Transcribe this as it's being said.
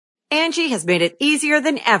Angie has made it easier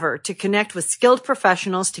than ever to connect with skilled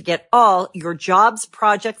professionals to get all your jobs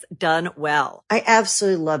projects done well. I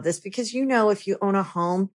absolutely love this because, if you own a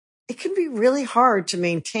home, it can be really hard to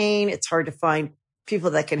maintain. It's hard to find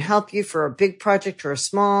people that can help you for a big project or a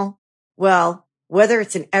small. Well, whether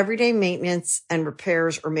it's in everyday maintenance and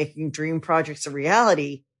repairs or making dream projects a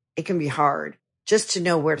reality, it can be hard just to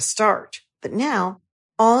know where to start. But now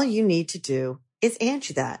all you need to do is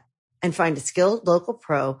Angie that and find a skilled local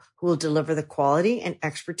pro who will deliver the quality and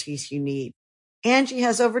expertise you need. Angie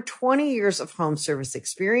has over 20 years of home service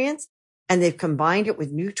experience, and they've combined it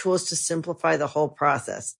with new tools to simplify the whole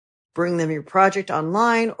process. Bring them your project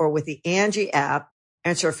online or with the Angie app,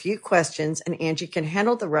 answer a few questions, and Angie can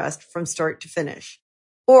handle the rest from start to finish.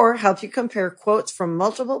 Or help you compare quotes from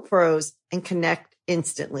multiple pros and connect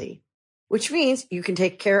instantly, which means you can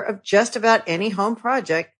take care of just about any home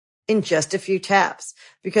project in just a few taps.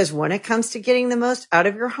 Because when it comes to getting the most out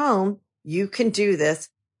of your home, you can do this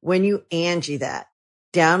when you Angie that.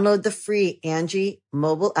 Download the free Angie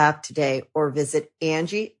mobile app today or visit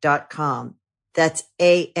Angie.com. That's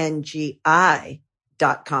ANGI.com.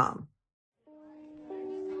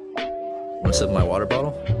 Want to sip my water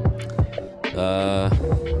bottle? Nah,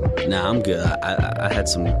 I'm good. I had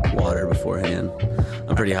some water beforehand.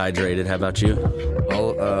 I'm pretty hydrated. How about you?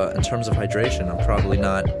 Well, in terms of hydration, I'm probably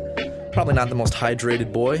not the most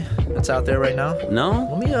hydrated boy that's out there right now. No?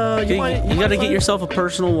 Let me, you got to get yourself a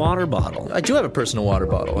personal water bottle. I do have a personal water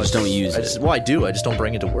bottle. Just don't use it. Well, I do. I just don't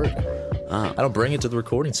bring it to work. Oh. I don't bring it to the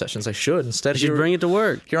recording sessions. I should. Instead, you should bring it to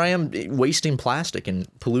work. Here I am wasting plastic and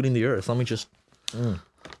polluting the earth. Let me just... I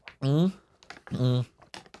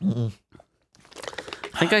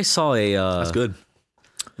think I saw That's good.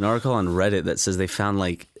 an article on Reddit that says they found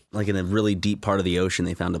like in a really deep part of the ocean,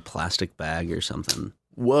 they found a plastic bag or something.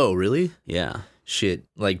 Whoa, really? Yeah. Shit.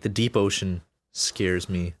 Like, the deep ocean scares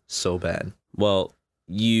me so bad. Well,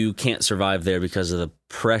 you can't survive there because of the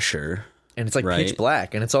pressure. And it's like pitch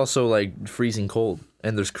black, and it's also like freezing cold.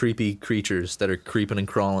 And there's creepy creatures that are creeping and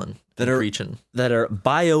crawling that are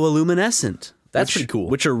bioluminescent. That's pretty cool.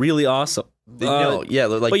 Which are really awesome. Yeah,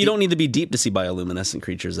 but you don't need to be deep to see bioluminescent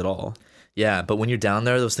creatures at all. Yeah, but when you're down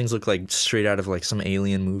there, those things look like straight out of like some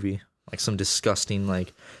alien movie, like some disgusting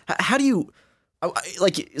like. How do you,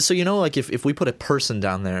 like? So if we put a person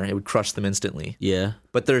down there, it would crush them instantly. Yeah.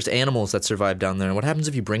 But there's animals that survive down there. What happens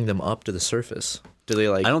if you bring them up to the surface? Do they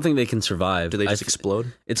like? I don't think they can survive. Do they just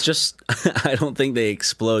explode? It's just I don't think they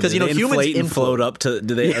explode because humans inflate and float up to.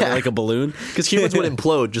 Do they like a balloon? Because humans would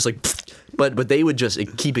implode just like. But they would just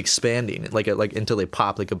keep expanding like until they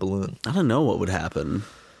pop like a balloon. I don't know what would happen.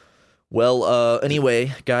 Well,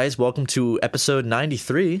 anyway, guys, welcome to episode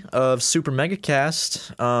 93 of Super Mega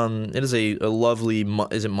Cast. It is a lovely.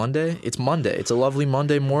 Is it Monday? It's Monday. It's a lovely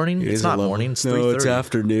Monday morning. It's not morning. It's 3:30. No, it's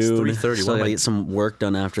afternoon. It's 3:30. So I gotta get some work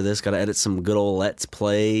done after this. Gotta edit some good old Let's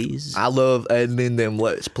Plays. I love editing them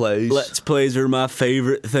Let's Plays. Let's Plays are my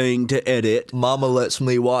favorite thing to edit. Mama lets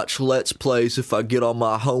me watch Let's Plays if I get all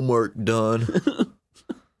my homework done.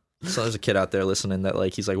 So there's a kid out there listening that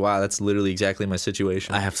he's like, wow, that's literally exactly my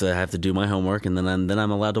situation. I have to do my homework and then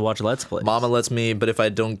I'm allowed to watch Let's Plays. Mama lets me, but if I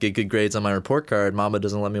don't get good grades on my report card, Mama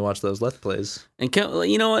doesn't let me watch those Let's Plays. And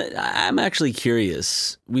you know what? I'm actually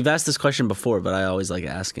curious. We've asked this question before, but I always like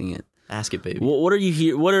asking it. Ask it, baby. What are you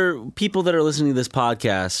here? What are people that are listening to this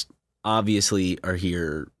podcast? Obviously, are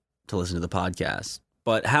here to listen to the podcast.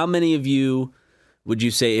 But how many of you would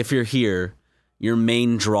you say, if you're here, your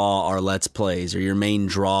main draw are Let's Plays, or your main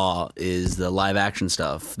draw is the live action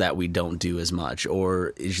stuff that we don't do as much,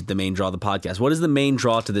 or is the main draw the podcast? What is the main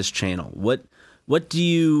draw to this channel? What do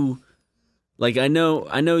you like? I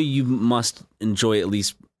know you must enjoy at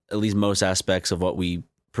least most aspects of what we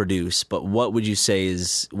produce, but what would you say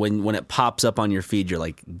is when it pops up on your feed, you're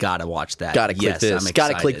like, gotta watch that, gotta click this,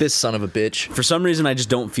 gotta click this, son of a bitch. For some reason, I just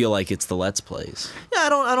don't feel like it's the Let's Plays. Yeah, I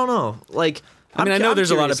don't know. Like, I know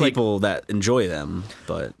there's a lot of people that enjoy them,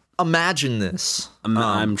 but imagine this.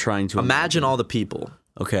 I'm trying to imagine all the people.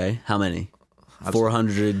 Okay, how many?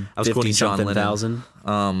 450,000.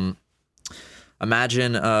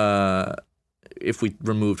 Imagine if we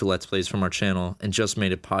removed Let's Plays from our channel and just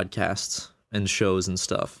made it podcasts and shows and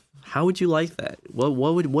stuff. How would you like that?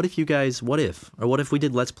 What if we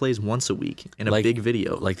did Let's Plays once a week in a big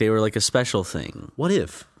video? Like they were like a special thing. What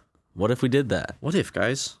if we did that? What if,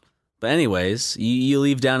 guys? But anyways, you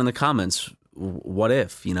leave down in the comments, what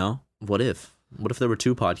if, What if? What if there were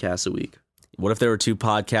 2 podcasts a week? What if there were 2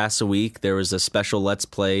 podcasts a week? There was a special Let's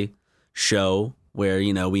Play show where,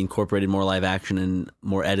 we incorporated more live action and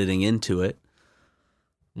more editing into it.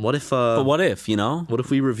 What if... But what if, What if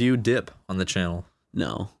we reviewed Dip on the channel?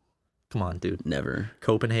 No. Come on, dude. Never.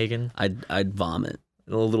 Copenhagen. I'd vomit.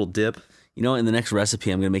 A little dip. You know, in the next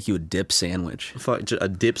recipe, I'm gonna make you a dip sandwich. Fuck, a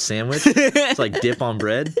dip sandwich? It's like dip on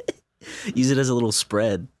bread? Use it as a little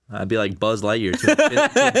spread. I'd be like Buzz Lightyear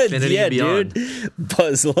to infinity and beyond. Dude.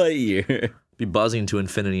 Buzz Lightyear. Be buzzing to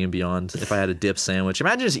infinity and beyond if I had a dip sandwich.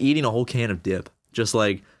 Imagine just eating a whole can of dip. Just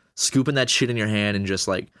like scooping that shit in your hand and just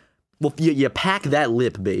like, well, you pack that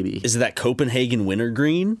lip, baby. Is it that Copenhagen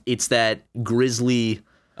wintergreen? It's that Grizzly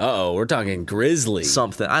Uh-oh, we're talking Grizzly.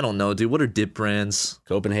 something. I don't know, dude. What are dip brands?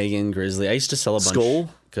 Copenhagen, Grizzly. I used to sell a bunch. Skull?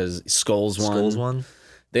 Because Skull's one. Skull's one.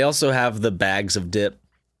 They also have the bags of dip.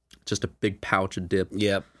 Just a big pouch of dip.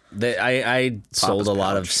 Yep. I sold a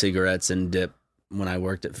lot of pouch. cigarettes and dip when I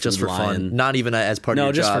worked at Food Just for Lion. fun. Not even as part of No,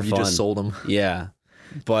 your just job. for You just fun. sold them. Yeah.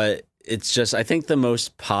 But it's just, I think the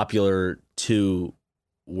most popular two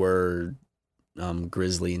were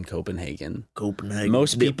Grizzly and Copenhagen. Copenhagen.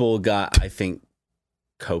 Most people got, I think,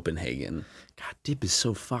 Copenhagen. God, dip is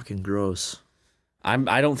so fucking gross.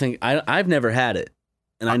 I don't think, I've never had it.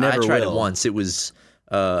 And I never tried will. it once. It was,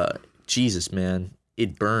 Jesus, man.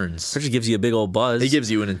 It burns. It just gives you a big old buzz. It gives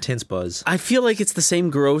you an intense buzz. I feel like it's the same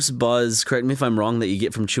gross buzz, correct me if I'm wrong, that you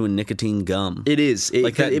get from chewing nicotine gum. It is. It,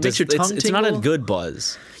 Like that, it makes your tongue it's tingle. not a good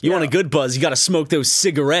buzz. You Yeah. want a good buzz, you got to smoke those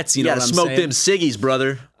cigarettes. You You know gotta what I'm smoke saying? them ciggies,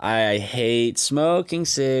 brother. I hate smoking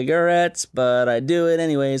cigarettes, but I do it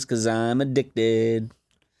anyways because I'm addicted.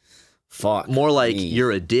 Fuck. More like me.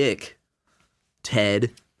 you're a dick,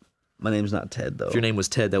 Ted. My name's not Ted though. If your name was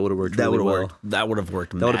Ted, that would have worked that really would have well. worked. That would have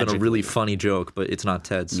worked. That would have been a really funny joke, but it's not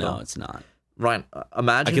Ted. So. No, it's not. Ryan,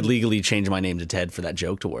 imagine. I could legally change my name to Ted for that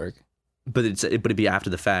joke to work. but it'd be after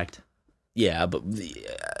the fact. Yeah, but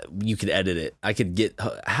you could edit it. I could get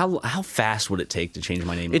how fast would it take to change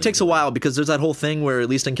my name? It takes a while because there's that whole thing where, at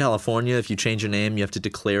least in California, if you change your name, you have to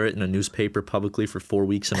declare it in a newspaper publicly for 4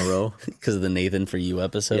 weeks in a row. because of the Nathan for You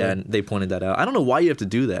episode. Yeah, and they pointed that out. I don't know why you have to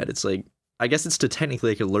do that. It's like, I guess it's to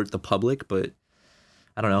technically like alert the public, but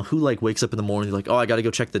I don't know who like wakes up in the morning like, oh, I got to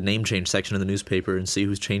go check the name change section of the newspaper and see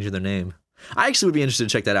who's changing their name. I actually would be interested to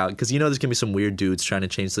check that out because there's gonna be some weird dudes trying to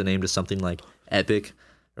change the name to something like epic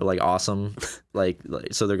or like awesome, like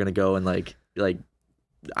so they're gonna go and like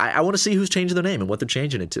I want to see who's changing their name and what they're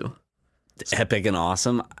changing it to. Epic and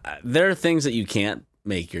awesome. There are things that you can't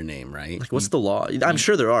make your name, right? Like, what's the law? I'm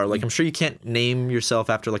sure there are. Like, I'm sure you can't name yourself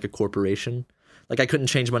after like a corporation. Like, I couldn't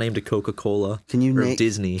change my name to Coca-Cola or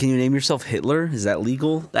Disney. Can you name yourself Hitler? Is that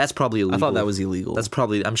legal? That's probably illegal. I thought that was illegal. That's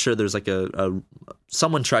probably. I'm sure there's like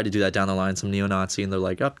someone tried to do that down the line, some neo-Nazi, and they're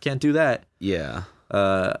like, oh, can't do that. Yeah.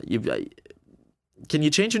 Can you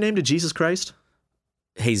change your name to Jesus Christ?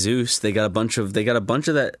 Jesus. They got a bunch of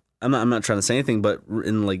that. I'm not trying to say anything, but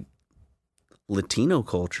in like Latino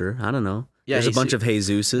culture, I don't know. Yeah, there's a bunch of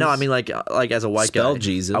Jesuses. No, I mean like as a white Spell guy,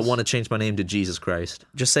 Jesus. I want to change my name to Jesus Christ.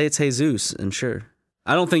 Just say it's Jesus, and sure.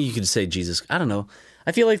 I don't think you could say Jesus. I don't know.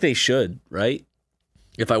 I feel like they should, right?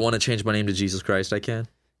 If I want to change my name to Jesus Christ, I can.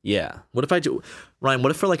 Yeah. What if I do, Ryan? What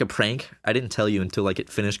if for like a prank, I didn't tell you until like it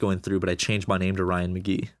finished going through, but I changed my name to Ryan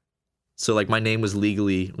McGee. So like my name was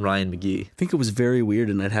legally Ryan McGee. I think it was very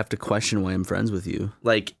weird, and I'd have to question why I'm friends with you.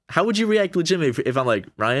 Like, how would you react legitimately if I'm like,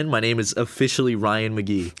 Ryan, my name is officially Ryan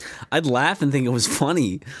McGee? I'd laugh and think it was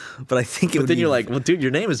funny, but I think it would But then be, you're like, well, dude,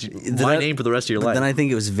 your name is my name for the rest of your but life. then I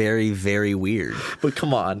think it was very, very weird. But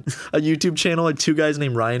come on, a YouTube channel like two guys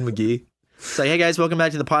named Ryan McGee. It's like, hey guys, welcome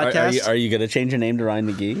back to the podcast. Are you going to change your name to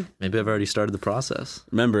Ryan McGee? Maybe I've already started the process.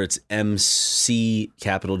 Remember, it's MC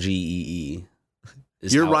capital GEE.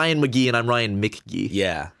 You're Ryan McGee and I'm Ryan McGee.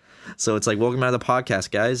 Yeah. So it's like, welcome back to the podcast,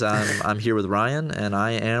 guys. I'm here with Ryan and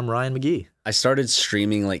I am Ryan McGee. I started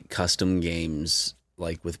streaming like custom games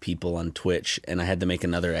like with people on Twitch, and I had to make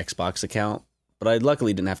another Xbox account. But I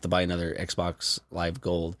luckily didn't have to buy another Xbox Live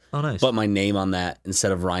Gold. Oh, nice. But my name on that,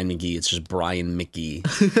 instead of Ryan McGee, it's just Brian McGee.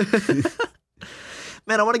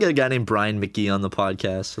 Man, I want to get a guy named Brian McGee on the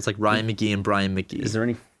podcast. It's like Ryan McGee and Brian McGee. Is there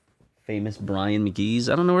any famous Brian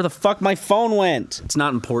McGees? I don't know where the fuck my phone went. It's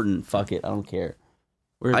not important. Fuck it. I don't care.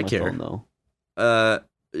 Where's my care. phone, though?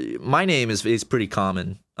 My name is pretty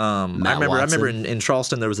common. I remember in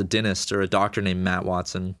Charleston there was a dentist or a doctor named Matt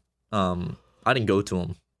Watson. I didn't go to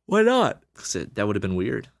him. Why not? 'Cause that would have been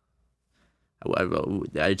weird.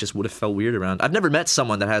 I just would have felt weird around. I've never met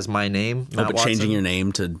someone that has my name. Matt But Watson. changing your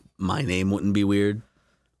name to my name wouldn't be weird.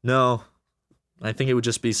 No, I think it would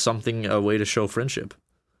just be a way to show friendship,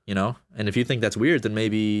 you know? And if you think that's weird, then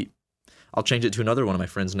maybe I'll change it to another one of my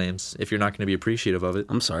friends' names if you're not going to be appreciative of it.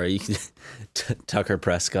 I'm sorry. Tucker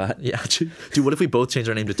Prescott. Yeah. Dude, what if we both change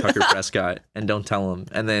our name to Tucker Prescott and don't tell him,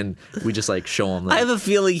 and then we just like show him? I have a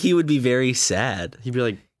feeling he would be very sad. He'd be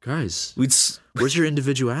like, guys, Where's your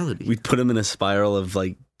individuality? We'd put him in a spiral of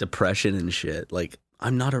like depression and shit. Like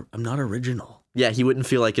I'm not original. Yeah, he wouldn't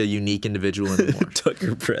feel like a unique individual anymore.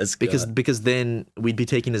 Tucker Prescott. Because then we'd be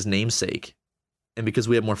taking his namesake, and because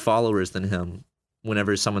we have more followers than him,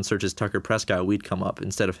 whenever someone searches Tucker Prescott, we'd come up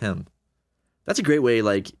instead of him. That's a great way.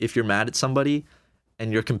 Like if you're mad at somebody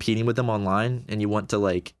and you're competing with them online and you want to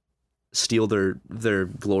like steal their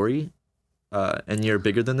glory, and you're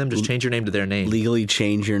bigger than them, just change your name to their name. Legally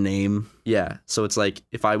change your name. Yeah. So it's like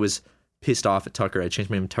if I was pissed off at Tucker, I changed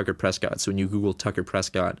my name to Tucker Prescott. So when you Google Tucker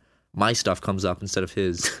Prescott, my stuff comes up instead of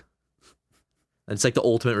his. And it's like the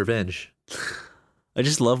ultimate revenge. I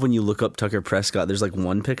just love when you look up Tucker Prescott. There's like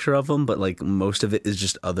one picture of him, but like most of it is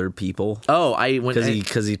just other people. Oh, I went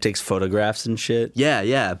because he takes photographs and shit.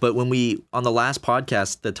 Yeah. But when we on the last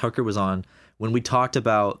podcast that Tucker was on, when we talked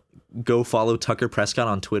about go follow Tucker Prescott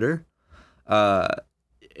on Twitter,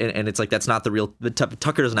 and it's like that's not the real.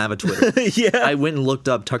 Tucker doesn't have a Twitter. Yeah, I went and looked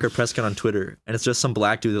up Tucker Prescott on Twitter, and it's just some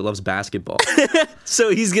black dude that loves basketball. So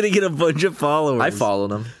he's gonna get a bunch of followers. I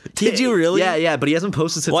followed him. Did you really? Yeah, but he hasn't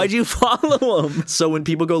posted since. Why'd you follow him? So when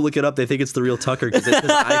people go look it up, they think it's the real Tucker because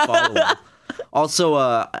I follow him.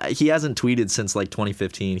 Also, he hasn't tweeted since like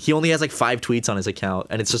 2015. He only has like 5 tweets on his account,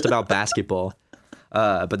 and it's just about basketball.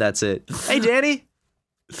 But that's it. Hey, Danny.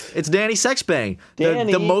 It's Danny Sexbang,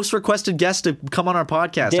 the most requested guest to come on our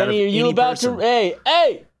podcast. Danny, are you about to? Hey,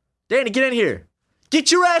 Danny, get in here.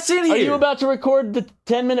 Get your ass in here. Are you about to record the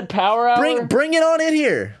 10-minute power hour? Bring it on in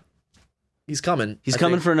here. He's coming. He's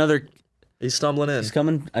coming for another. He's stumbling in. He's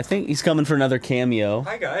coming. I think he's coming for another cameo.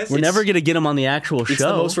 Hi guys. We're never gonna get him on the actual show. It's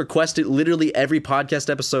the most requested. Literally every podcast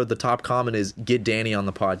episode, the top comment is "Get Danny on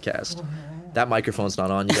the podcast." That microphone's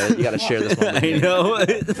not on. You gotta share this one. I know.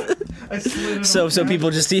 So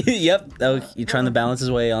people just see. Yep. Oh, you're trying to balance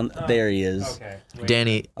his way on. There he is. Okay.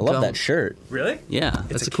 Danny, I love that shirt. Really? Yeah.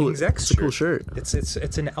 It's a cool. King's X It's a cool shirt.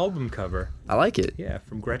 It's an album cover. I like it. Yeah,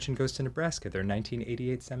 from Gretchen Goes to Nebraska, their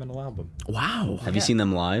 1988 seminal album. Wow. Have you seen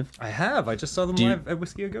them live? I have. I just saw them live at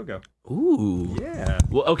Whiskey A Go Go. Ooh. Yeah.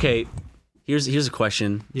 Well, okay. Here's a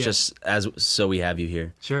question, Yeah. just as so we have you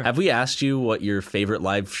here. Sure. Have we asked you what your favorite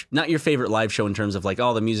not your favorite live show in terms of like,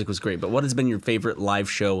 oh, the music was great, but what has been your favorite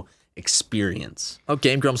live show experience? Oh,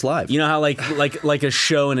 Game Grumps Live. You know how like a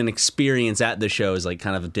show and an experience at the show is like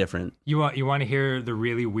kind of different. You want to hear the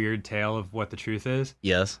really weird tale of what the truth is?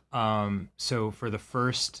 Yes. So for the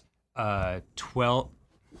first 12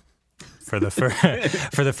 for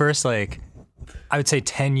the first like I would say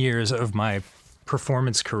 10 years of my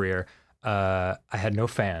performance career, I had no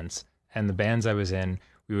fans, and the bands I was in,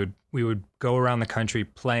 we would go around the country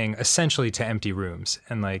playing essentially to empty rooms,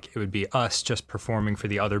 and like it would be us just performing for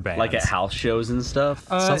the other bands, Like at house shows and stuff.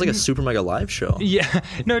 Sounds like a super mega live show. Yeah,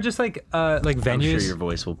 no, just like venues. I'm sure your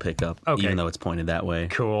voice will pick up, even though it's pointed that way.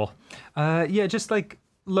 Cool. Yeah, just like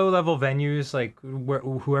low level venues, like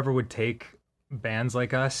whoever would take bands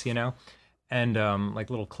like us, you know, and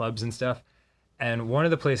like little clubs and stuff. And one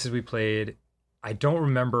of the places we played, I don't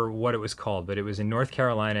remember what it was called, but it was in North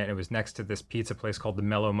Carolina, and it was next to this pizza place called the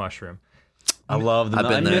Mellow Mushroom. I love the.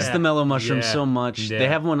 I miss the Mellow Mushroom Yeah. so much. Yeah. They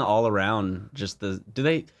have one all around. Just the. Do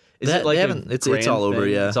they? Is That- it like they a haven't- it's grand all over?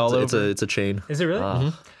 thing? Yeah, It's all over. It's a chain. Is it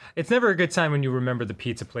really? It's never a good time when you remember the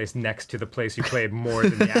pizza place next to the place you played more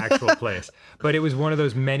than the actual place. But it was one of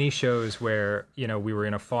those many shows where, you know, we were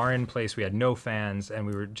in a foreign place, we had no fans, and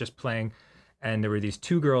we were just playing, and there were these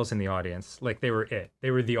 2 girls in the audience. Like, they were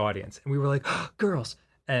the audience. And we were like, oh, girls.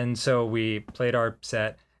 And so we played our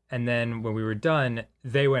set, and then when we were done,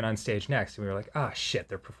 they went on stage next, and we were like, ah, shit,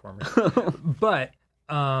 they're performers. But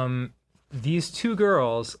these 2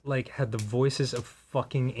 girls, like, had the voices of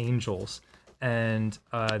fucking angels. And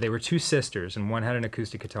they were 2 sisters, and one had an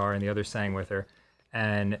acoustic guitar and the other sang with her.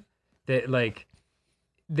 And they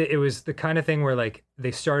it was the kind of thing where like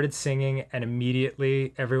they started singing and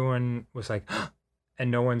immediately everyone was like,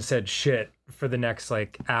 and no one said shit for the next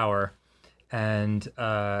like hour. And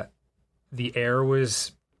the air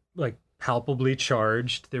was like palpably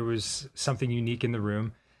charged. There was something unique in the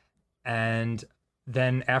room. And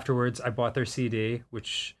then afterwards I bought their CD,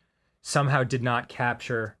 which somehow did not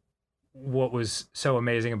capture what was so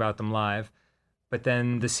amazing about them live. But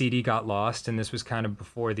then the CD got lost, and this was kind of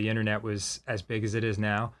before the internet was as big as it is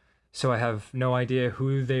now. So I have no idea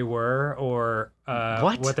who they were or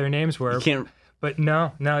what their names were. You can't. But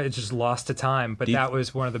no, it's just lost to time. But that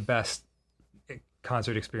was one of the best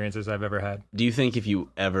concert experiences I've ever had. Do you think if you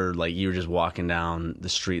ever, like, you were just walking down the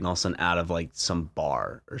street and all of a sudden out of, like, some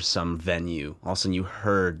bar or some venue, all of a sudden you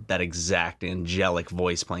heard that exact angelic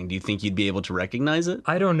voice playing, do you think you'd be able to recognize it?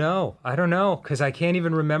 I don't know, because I can't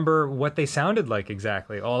even remember what they sounded like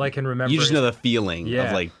exactly. All I can remember You just is know the feeling Yeah.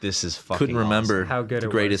 of, like, this is fucking Couldn't remember awesome. How good the it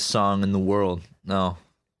was. greatest song in the world. No,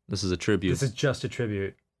 this is a tribute. This is just a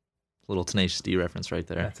tribute. Little Tenacious D reference right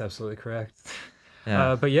there. That's absolutely correct.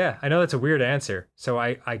 Yeah. But yeah, I know that's a weird answer. So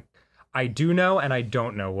I do know and I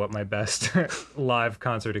don't know what my best live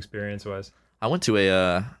concert experience was. I went to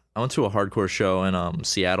a hardcore show in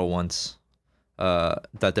Seattle once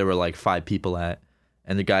that there were like 5 people at,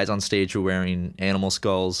 and the guys on stage were wearing animal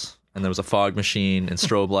skulls, and there was a fog machine and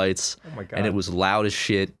strobe lights. Oh my God. And it was loud as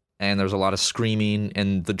shit, and there was a lot of screaming,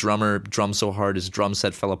 and the drummer drummed so hard his drum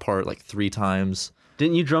set fell apart like 3 times.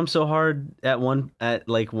 Didn't you drum so hard at one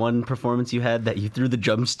performance you had that you threw the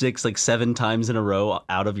drumsticks like 7 times in a row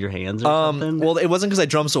out of your hands or something? Well, it wasn't because I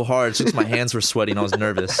drummed so hard, it's just my hands were sweaty and I was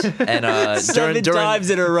nervous. And Seven during times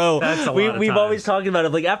in a row. That's a lot of We've times. always talked about it.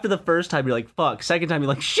 Like after the first time, you're like, "Fuck." Second time, you're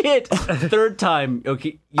like, "Shit." Third time,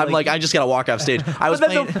 okay. I'm like, I just gotta walk off stage. I was But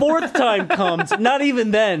then playing, the 4th time comes. Not even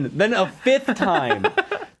then. Then a 5th time.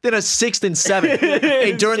 then a 6th and 7th.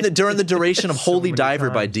 Hey, during the duration of Holy many Diver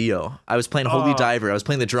by times. Dio, I was playing Holy Diver. I was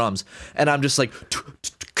playing the drums, and I'm just like,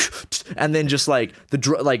 and then just like the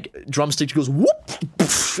drumstick goes whoop,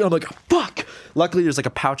 and I'm like, fuck. Luckily, there's like a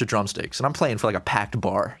pouch of drumsticks, and I'm playing for like a packed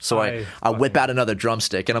bar, so I whip out another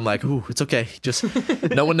drumstick, and I'm like, ooh, it's okay, just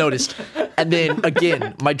no one noticed. And then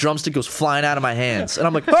again, my drumstick goes flying out of my hands, and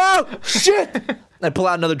I'm like, oh shit! And I pull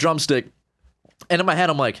out another drumstick, and in my head,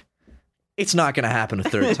 I'm like, it's not going to happen a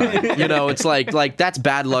third time. You know, it's like that's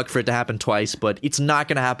bad luck for it to happen twice, but it's not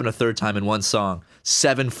going to happen a third time in one song.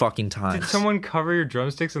 7 fucking times. Did someone cover your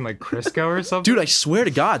drumsticks in like Crisco or something? Dude, I swear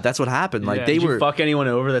to God, that's what happened. Like Yeah. they Did were. you fuck anyone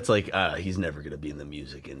over that's like, he's never gonna be in the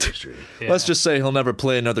music industry? Let's just say he'll never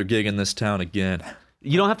play another gig in this town again.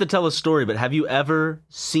 You don't have to tell a story, but have you ever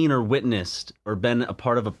seen or witnessed or been a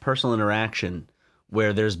part of a personal interaction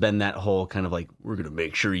where there's been that whole kind of like, we're going to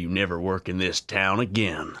make sure you never work in this town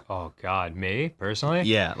again? Oh God, me personally?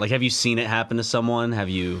 Yeah. Like, have you seen it happen to someone? Have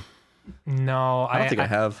you? No, I don't think I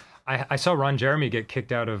have. I saw Ron Jeremy get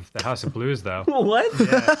kicked out of the House of Blues though. What? Yeah,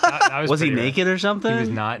 that Was he pretty rough. naked or something? He was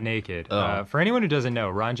not naked. Oh. For anyone who doesn't know,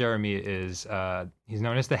 Ron Jeremy is he's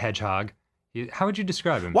known as the Hedgehog. How would you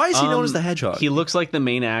describe him? Why is he known as the Hedgehog? He looks like the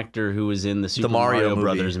main actor who was in the Super Mario movie.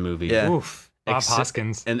 Brothers movie. Yeah. Oof, Bob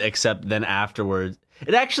Hoskins. And except then afterwards,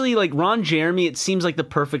 it actually, like, Ron Jeremy, it seems like the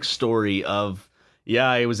perfect story of, yeah,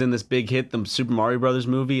 I was in this big hit, the Super Mario Brothers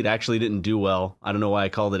movie. It actually didn't do well. I don't know why I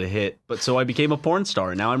called it a hit, but so I became a porn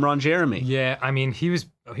star. Now I'm Ron Jeremy. Yeah, I mean he was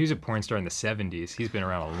a porn star in the 70s. He's been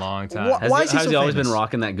around a long time. Wha- Why is he has so he always famous? been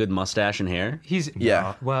rocking that good mustache and hair? He's Yeah.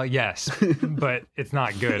 no, well, yes, but it's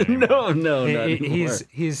not good anymore. No, He- not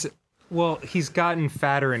anymore. he's gotten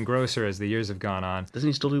fatter and grosser as the years have gone on. Doesn't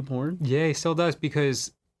he still do porn? Yeah, he still does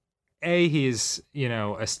because A, he's,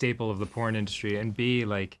 a staple of the porn industry, and B,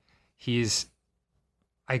 like he's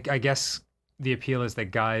I guess the appeal is that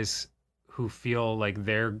guys who feel like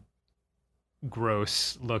they're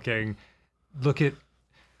gross looking look at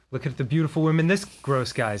the beautiful women this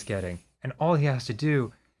gross guy's getting, and all he has to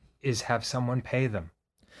do is have someone pay them.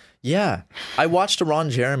 Yeah, I watched a Ron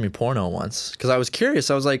Jeremy porno once because I was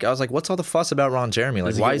curious. I was like, what's all the fuss about Ron Jeremy?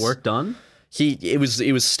 Like, Does he why get work done? It was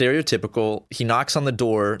stereotypical. He knocks on the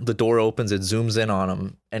door opens, it zooms in on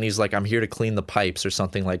him, and he's like, I'm here to clean the pipes or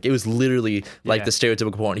something. Like, it was literally like Yeah. the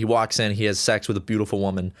stereotypical porn. He walks in, he has sex with a beautiful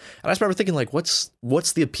woman, and I just remember thinking, like, what's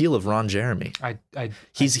the appeal of Ron Jeremy?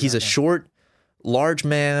 He's a short, large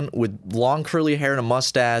man with long curly hair and a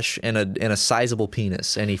mustache and a sizable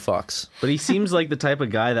penis, and he fucks. But he seems like the type of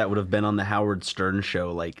guy that would have been on the Howard Stern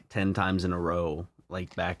show like 10 times in a row,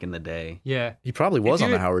 like back in the day. Yeah. He probably was If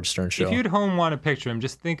on the you'd- Howard Stern show. If you'd home want to picture him,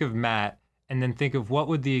 just think of Matt and then think of what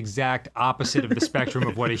would the exact opposite of the spectrum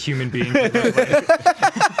of what a human being would look like.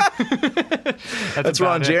 That's about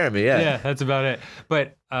Ron it. Jeremy, yeah. Yeah, that's about it.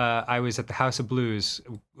 But I was at the House of Blues.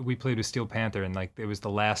 We played with Steel Panther, and like it was the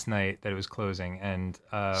last night that it was closing. And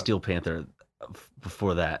Steel Panther.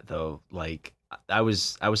 Before that, though, like I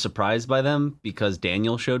was surprised by them because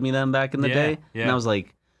Daniel showed me them back in the Yeah, day, yeah. and I was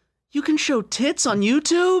like, "You can show tits on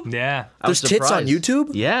YouTube?" yeah, I was There's tits on surprised. YouTube?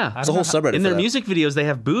 Yeah, There's a whole subreddit in for their that. music videos, they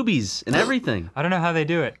have boobies and everything. I don't know how they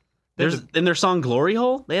do it. There's in their song "Glory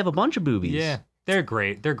Hole," they have a bunch of boobies. Yeah, they're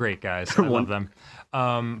great. They're great guys. I love them.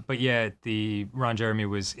 But yeah, the Ron Jeremy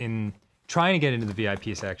was trying to get into the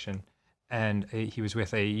VIP section, and he was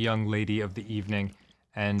with a young lady of the evening,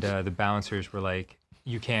 and the bouncers were like,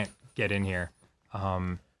 "You can't get in here."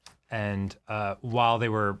 and while they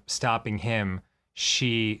were stopping him,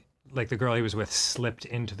 she, like the girl he was with, slipped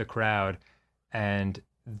into the crowd, and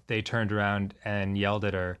they turned around and yelled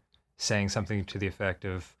at her, saying something to the effect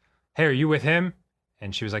of, "Hey, are you with him?"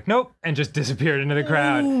 And she was like, "Nope," and just disappeared into the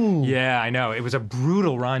crowd. Ooh. Yeah, I know. It was a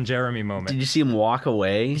brutal Ron Jeremy moment. Did you see him walk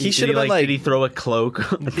away? He should have been like- Did he throw a cloak?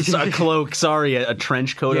 A cloak, sorry, a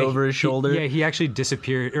trench coat Yeah, over his shoulder? Yeah, he actually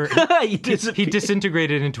disappeared. Or He disappeared. he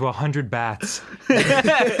disintegrated into 100 bats. He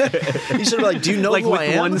should have like, do you know Like who with I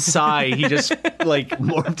am? one sigh, he just like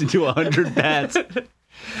morphed into 100 bats.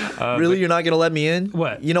 Really, you're not gonna let me in?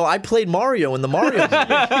 What? You know, I played Mario in the Mario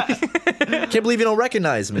movie. Can't believe you don't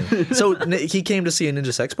recognize me. So he came to see a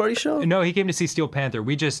Ninja Sex Party show? No, he came to see Steel Panther.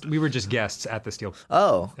 We were just guests at the Steel.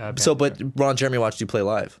 Oh, so but Ron Jeremy watched you play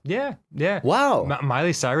live. Yeah. Wow.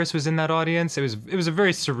 Miley Cyrus was in that audience. It was a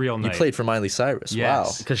very surreal You night. played for Miley Cyrus.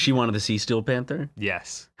 Yes. Because she wanted to see Steel Panther?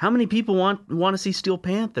 Yes. How many people want to see Steel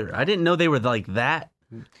Panther? I didn't know they were like that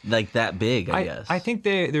big, I guess. I think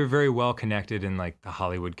they're very well connected in like the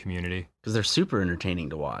Hollywood community. Because they're super entertaining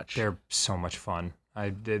to watch. They're so much fun.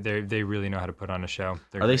 They really know how to put on a show.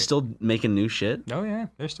 Are they great. still making new shit? Oh yeah,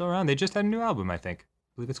 they're still around. They just had a new album, I think. I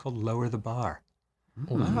believe it's called Lower the Bar.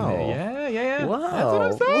 Wow. Yeah. Wow. That's what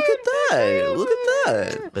I'm saying. Look at that. Look at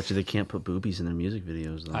that. Bet you they can't put boobies in their music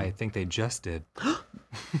videos, though. I think they just did.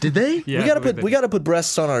 Did they? Yeah, we gotta put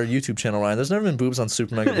breasts on our YouTube channel, Ryan. There's never been boobs on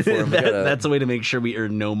Super Mega before. That's a way to make sure we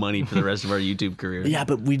earn no money for the rest of our YouTube career. Yeah,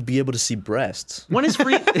 but we'd be able to see breasts. When is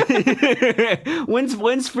free?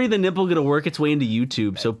 when's free the nipple gonna work its way into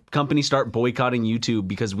YouTube? So companies start boycotting YouTube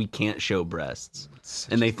because we can't show breasts,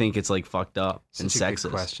 and they think it's like fucked up and Such a good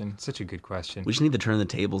sexist. question. Such a good question. We just need to turn the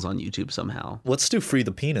tables on YouTube somehow. Let's do free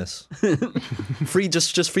the penis. Free,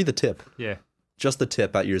 just free the tip. Yeah. Just the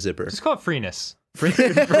tip out your zipper. Just call it freeness. Free.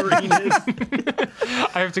 I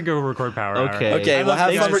have to go record Power Hour. Okay. Okay, well, have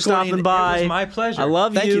Thanks fun for recording. stopping by. It was my pleasure. I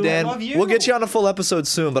love Thank you, Dan. love you. We'll get you on a full episode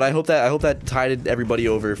soon, but I hope that tided everybody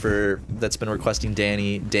over that's been requesting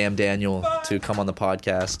Daniel to come on the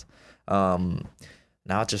podcast.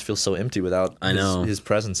 Now it just feels so empty without his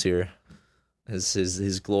presence here.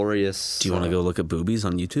 His glorious. Do you want to go look at boobies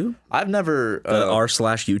on YouTube? I've never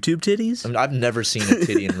r/YouTube titties. I mean, I've never seen a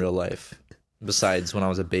titty in real life, besides when I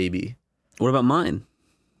was a baby. What about mine?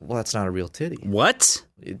 Well, that's not a real titty. What?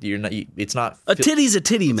 It's not. A titty's a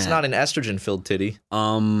titty, man. It's not an estrogen-filled titty.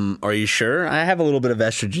 Are you sure? I have a little bit of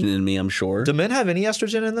estrogen in me, I'm sure. Do men have any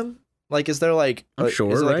estrogen in them? Like, is there like I'm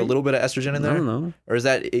sure, is there like right? a little bit of estrogen in there? I don't know. Or is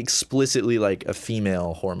that explicitly like a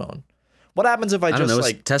female hormone? What happens if I I don't just know.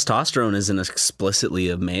 like Testosterone isn't explicitly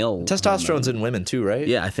a male. testosterone's hormone. in women too, right?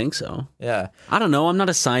 Yeah, I think so. Yeah. I don't know. I'm not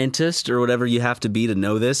a scientist or whatever you have to be to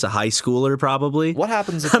know this. A high schooler, probably. What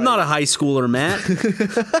happens if I'm not a high schooler, Matt.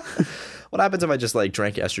 What happens if I just like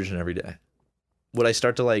drank estrogen every day? Would I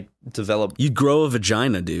start to like develop? You'd grow a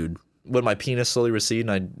vagina, dude. Would my penis slowly recede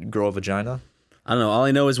and I'd grow a vagina? I don't know. All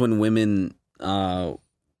I know is when women,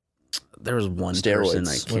 there was one person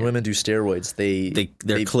I Steroids. can't. When women do steroids,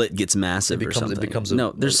 their clit gets massive or something. It becomes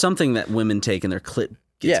no, there's something that women take and their clit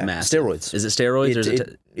gets massive. steroids. Is it steroids or is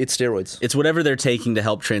it? It's steroids. It's whatever they're taking to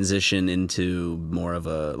help transition into more of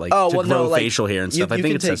a to well, grow like, facial hair and stuff. I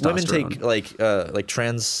think it's take, testosterone. women take like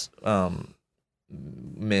trans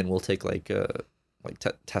men will take like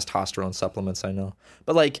testosterone supplements. I know,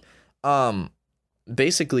 but like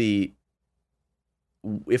basically,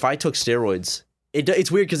 if I took steroids,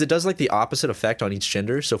 it's weird because it does like the opposite effect on each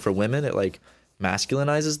gender. So for women, it like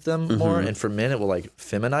masculinizes them more, and for men, it will like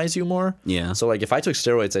feminize you more. Yeah. So like if I took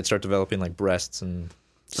steroids, I'd start developing like breasts and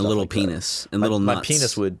A stuff little like that. penis and little nuts. My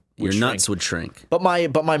penis would Your shrink. nuts would shrink. But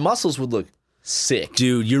my muscles would look sick.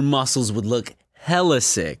 Dude, your muscles would look hella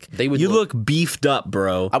sick. They would You look- look beefed up,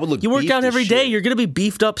 bro. I would look You work beefed out as every day. shit. You're gonna be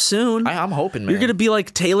beefed up soon. I'm hoping, man. You're gonna be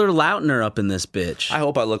like Taylor Lautner up in this bitch. I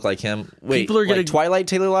hope I look like him. Wait, People are gonna- like Twilight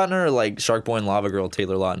Taylor Lautner or like Shark Boy and Lava Girl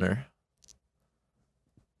Taylor Lautner?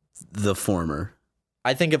 The former.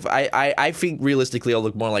 I think if I think realistically I'll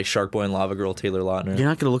look more like Shark Boy and Lava Girl Taylor Lautner. You're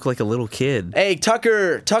not gonna look like a little kid. Hey,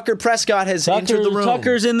 Tucker Prescott has entered the room.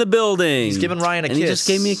 Tucker's in the building. He's giving Ryan a and kiss. he just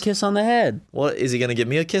gave me a kiss on the head. What is he gonna give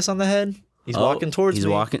me a kiss on the head? He's walking towards he's me.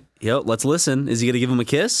 He's walking. Yo, let's listen. Is he gonna give him a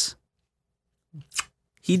kiss?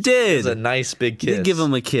 He did. It's a nice big He kiss. did give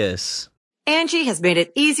him a kiss. Angie has made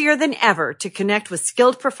it easier than ever to connect with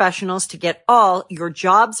skilled professionals to get all your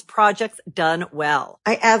jobs projects done well.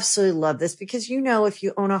 I absolutely love this because, you know, if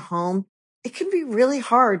you own a home, it can be really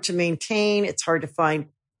hard to maintain. It's hard to find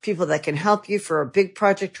people that can help you for a big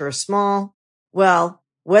project or a small. Well,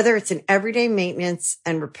 whether it's in everyday maintenance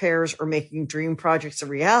and repairs or making dream projects a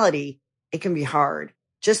reality, it can be hard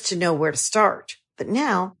just to know where to start. But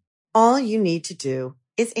now all you need to do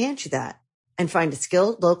is Angie that. And find a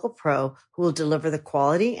skilled local pro who will deliver the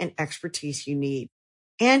quality and expertise you need.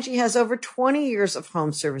 Angie has over 20 years of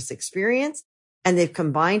home service experience, and they've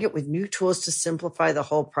combined it with new tools to simplify the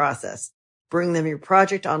whole process. Bring them your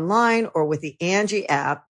project online or with the Angie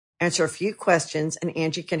app, answer a few questions, and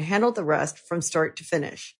Angie can handle the rest from start to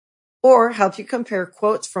finish. Or help you compare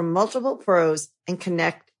quotes from multiple pros and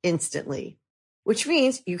connect instantly. Which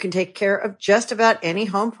means you can take care of just about any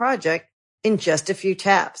home project in just a few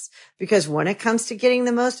taps. Because when it comes to getting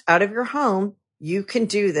the most out of your home, you can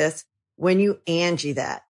do this when you Angie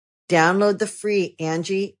that. Download the free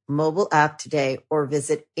Angie mobile app today or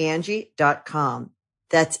visit Angie.com.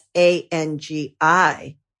 That's ANGI.com.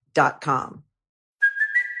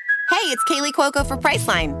 Hey, it's Kaylee Cuoco for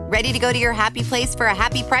Priceline. Ready to go to your happy place for a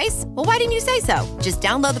happy price? Well, why didn't you say so? Just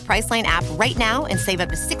download the Priceline app right now and save up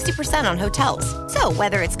to 60% on hotels. So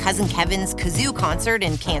whether it's Cousin Kevin's Kazoo Concert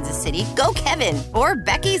in Kansas City, go Kevin, or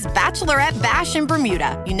Becky's Bachelorette Bash in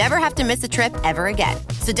Bermuda, you never have to miss a trip ever again.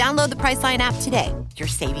 So download the Priceline app today. Your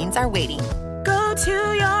savings are waiting. Go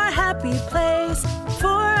to your happy place for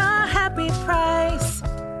a happy price.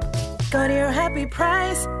 Go to your happy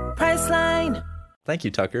price, Priceline. Thank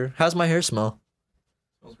you, Tucker. How's my hair smell?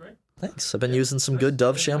 Smells great. Thanks. I've been using some good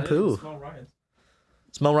Dove shampoo. Smell Ryan's.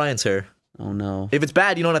 Smell Ryan's hair. Oh no. If it's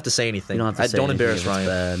bad, you don't have to say anything. You don't have to say don't anything embarrass if it's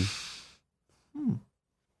Ryan.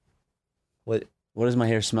 bad. What does my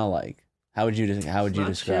hair smell like? How would you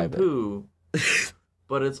describe it? Shampoo,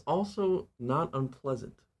 but it's also not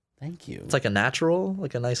unpleasant. Thank you. It's like a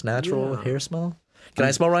nice natural Yeah. hair smell. Can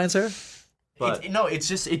I smell Ryan's hair? But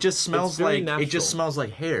it just smells very like natural. it just smells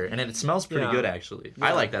like hair, and it smells pretty Yeah. good actually. I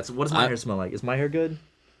Yeah. like that. So what does my hair smell like? Is my hair good?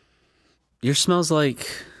 Yours smells like.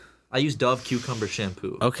 I use Dove cucumber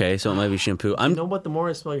shampoo. Okay, so it might be shampoo. you know what? The more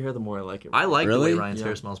I smell your hair, the more I like it. I like Really? the way Ryan's Yeah.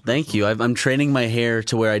 hair smells. Thank you. I'm training my hair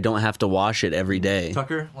to where I don't have to wash it every day.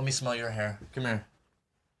 Tucker, let me smell your hair. Come here.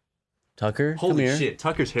 Tucker, come Holy here. shit,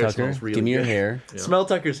 Tucker's hair Tucker, smells really give me your good. hair. Yeah. Smell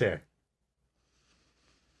Tucker's hair.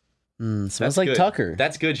 Smells That's like good. Tucker.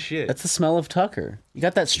 That's good shit. That's the smell of Tucker. You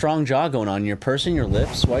got that strong jaw going on. You're pursing your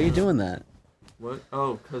lips. Why are you doing that? What?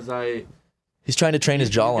 Oh, because He's trying to train his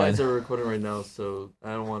You guys jawline. are recording right now, so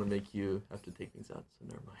I don't want to make you have to take things out. So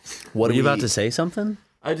never mind. What are you about to say? Something?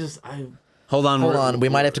 I Hold on. Hold on, we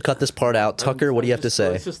might have to cut this part out. Tucker, what do you have to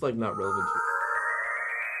say? It's just like not relevant.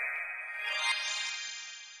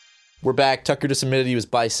 We're back. Tucker just admitted he was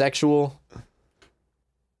bisexual.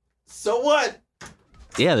 So what?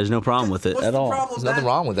 Yeah, there's no problem with it at all. There's nothing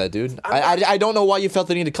wrong with that, dude. I don't know why you felt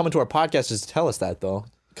the need to come into our podcast just to tell us that, though.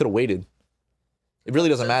 Could have waited. It really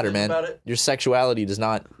doesn't matter, man. about it. Your sexuality does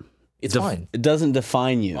not. It's fine. It doesn't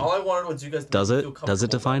define you. All I wanted was you guys to Does feel it? comfortable. Does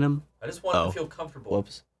it define him? I just wanted Oh. to feel comfortable.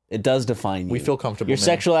 Whoops. It does define you. We feel comfortable, Your man.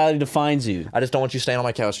 sexuality defines you. I just don't want you staying on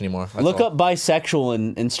my couch anymore. That's Look all. up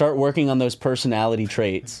bisexual and start working on those personality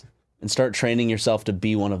traits and start training yourself to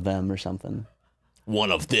be one of them or something.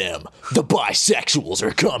 One of them. The bisexuals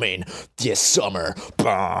are coming this summer.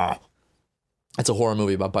 Bah. That's a horror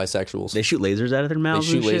movie about bisexuals. They shoot lasers out of their They mouths.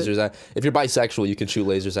 shoot and shit? lasers out. If you're bisexual, you can shoot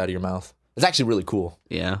lasers out of your mouth. It's actually really cool.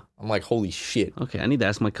 Yeah. I'm like, holy shit. Okay, I need to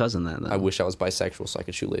ask my cousin that. Then. I wish I was bisexual so I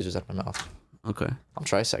could shoot lasers out of my mouth. Okay. I'm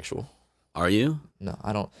trisexual. Are you? No,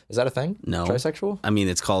 I don't. Is that a thing? No. Trisexual? I mean,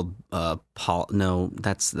 it's called No,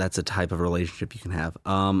 that's a type of relationship you can have.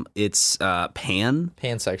 It's pan.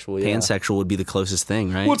 Pansexual, yeah. Pansexual would be the closest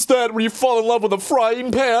thing, right? What's that when you fall in love with a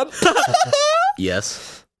frying pan?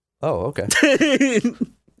 Yes. Oh, okay.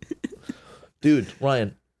 Dude,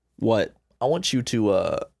 Ryan, What? I want you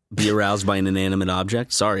to, Be aroused by an inanimate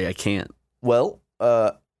object? Sorry, I can't. what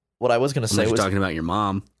I was going to say Unless you're was, talking about your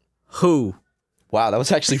mom. Who? wow, that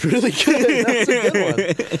was actually really good. That was a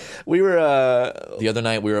good one. We were, the other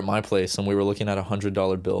night, we were at my place and we were looking at a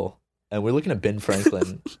 $100 bill and we were looking at Ben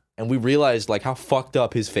Franklin and we realized like how fucked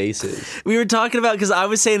up his face is. We were talking about, because I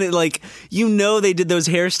was saying that, like, they did those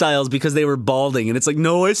hairstyles because they were balding, and it's like,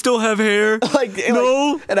 no, I still have hair.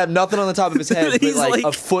 No. And have nothing on the top of his head, but He's like, like-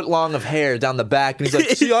 a foot long of hair down the back. And he's like,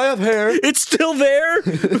 see, I have hair. It's still there,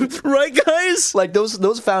 right, guys? Like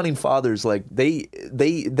those founding fathers, like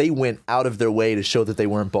they went out of their way to show that they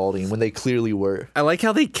weren't balding when they clearly were. I like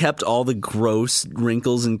how they kept all the gross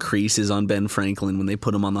wrinkles and creases on Ben Franklin when they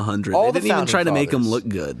put him on the 100. All They the didn't even founding try to make him fathers. look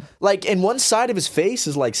good. Like, and one side of his face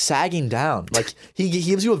is like sagging down. Like he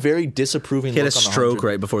gives you a very disapproving. He had a look on the stroke 100.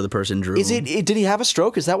 right before the person drew Is him. it? Did he have a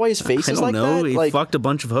stroke? Is that why his face I is don't like know. that? He Like, fucked a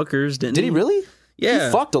bunch of hookers, didn't did he really? Yeah.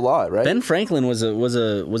 He fucked a lot, right? Ben Franklin was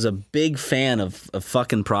a big fan of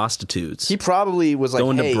fucking prostitutes. He probably was like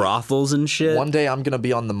going hey, to brothels and shit. One day I'm gonna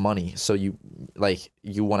be on the money, so you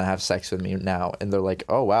want to have sex with me now? And they're like,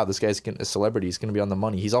 oh wow, this guy's a celebrity. He's gonna be on the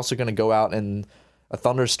money. He's also gonna go out and a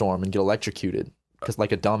thunderstorm and get electrocuted because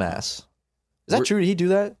like a dumbass. Is that true? Did he do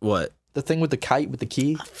that? What? The thing with the kite with the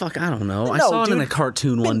key? Fuck, I don't know. No, I saw it in dude. a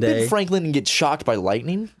cartoon one day. Ben Franklin and get shocked by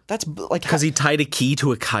lightning? That's like Because he tied a key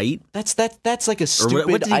to a kite? that's like a Or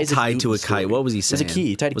stupid what did he Isaac tie Newton to a story. kite? What was he saying? It was a key.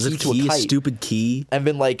 He tied a was key it to a kite. stupid key? And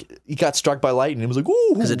then like he got struck by lightning. It was like,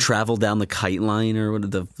 ooh. Because it traveled down the kite line or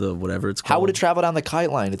what the whatever it's called. How would it travel down the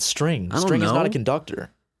kite line? It's string. I don't String is not know. a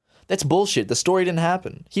conductor. That's bullshit. The story didn't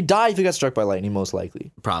happen. He died if he got struck by lightning, most likely.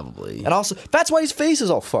 Probably. And also, that's why his face is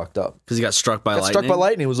all fucked up. Because he got struck by Got lightning. struck by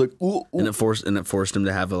lightning. It was like, ooh, ooh. And it forced him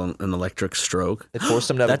to have an electric stroke. It forced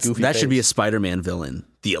him to have a goofy That face. should be a Spider-Man villain.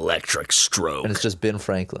 The electric stroke. And it's just Ben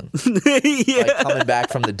Franklin. yeah. Like coming back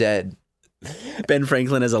from the dead. Ben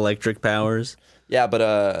Franklin has electric powers. Yeah,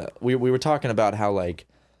 but we were talking about how, like,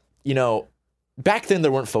 you know, back then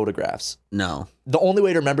there weren't photographs. No. The only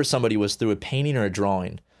way to remember somebody was through a painting or a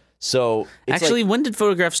drawing. So it's Actually, like when did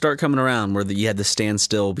photographs start coming around where you had to stand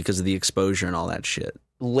still because of the exposure and all that shit?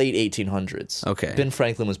 late 1800s. Okay. Ben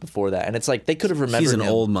Franklin was before that, and it's like they could have remembered. He's an him.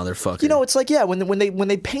 old motherfucker. You know, it's like when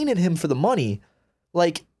they painted him for the money,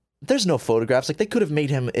 like there's no photographs. Like they could have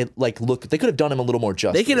made him look. They could have done him a little more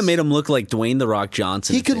justice. they could have made him look like Dwayne the Rock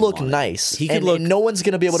Johnson. He if could they look wanted. nice. He could and, look and no one's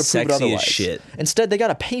gonna be able to prove it sexy as otherwise. shit. Instead, they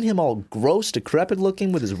gotta paint him all gross, decrepit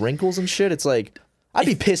looking with his wrinkles and shit. It's like I'd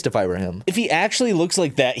be pissed if I were him. If he actually looks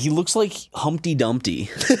like that, he looks like Humpty Dumpty,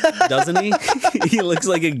 doesn't he? He looks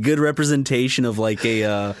like a good representation of like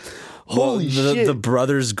a Holy shit. the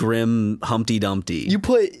Brothers Grimm Humpty Dumpty. You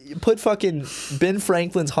put fucking Ben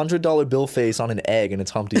Franklin's $100 bill face on an egg and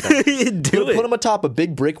it's Humpty Dumpty. Put him atop a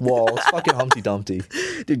big brick wall. It's fucking Humpty Dumpty.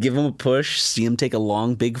 Dude, give him a push. See him take a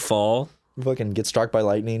long, big fall. Fucking get struck by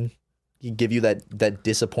lightning. He give you that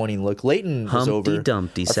disappointing look. Leighton was over. Humpty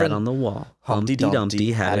Dumpty Our sat friend on the wall. Humpty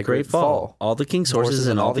Dumpty had a great fall. All the king's horses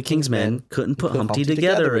and all the king's men couldn't put Humpty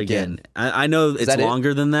together again. I know it's that it?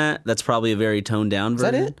 longer than that. That's probably a very toned down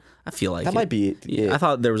that version. it? I feel like That it. might be it. Yeah. I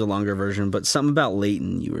thought there was a longer version, but something about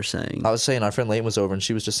Leighton you were saying. I was saying our friend Leighton was over and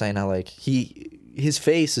she was just saying how like his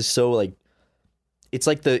face is so like it's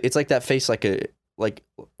like that face like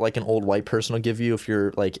an old white person will give you if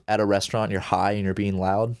you're like at a restaurant and you're high and you're being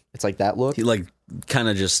loud. It's like that look. He like kind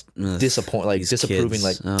of just Disapproving, kids.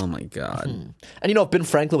 like Oh my god. And you know, if Ben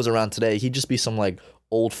Franklin was around today, he'd just be some like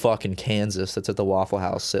old fucking Kansas that's at the Waffle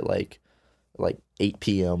House at like 8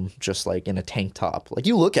 p.m. just like in a tank top. Like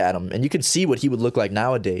you look at him and you can see what he would look like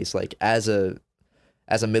nowadays, like as a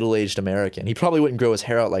middle-aged American. He probably wouldn't grow his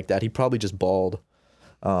hair out like that. He'd probably just bald.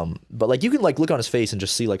 But like you can like look on his face and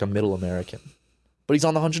just see like a middle American. But he's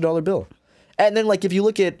on the $100 bill. And then like if you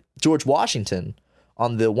look at George Washington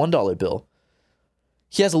on the $1 bill,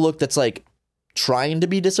 he has a look that's like trying to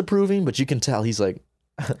be disapproving, but you can tell he's like,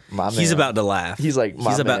 my man. He's about to laugh. He's like,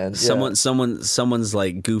 my he's about man. Yeah. someone's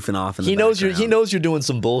like goofing off in the He knows background. he knows you're doing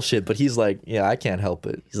some bullshit, but he's like, yeah, I can't help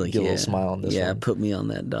it. He's like, get a yeah, little smile on this yeah, one. put me on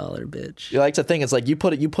that dollar, bitch. Yeah, like the thing is like you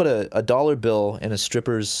put a dollar bill in a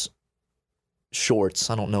stripper's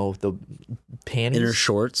shorts. I don't know, the panties In her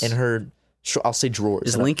shorts. in her I'll say drawers.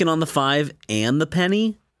 Is Lincoln on the 5 and the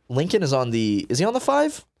penny? Lincoln is on the he on the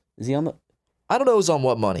 5? Is he on the? I don't know who's on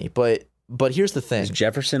what money, but here's the thing. Is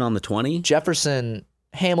Jefferson on the 20?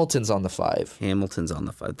 Hamilton's on the 5. Hamilton's on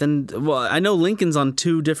the 5. Then, well, I know Lincoln's on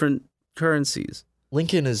 2 different currencies.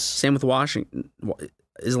 Lincoln is Same with Washington.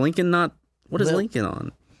 Is Lincoln not? What is No. Lincoln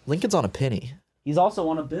on? Lincoln's on a penny. He's also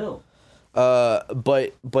on a bill.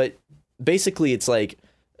 But basically it's like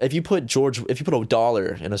if you put a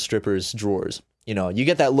dollar in a stripper's drawers, you know, you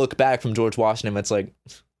get that look back from George Washington. It's like,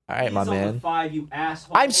 all right, my man. 5, you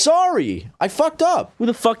asshole. I'm sorry, I fucked up. Who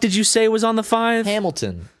the fuck did you say was on the 5?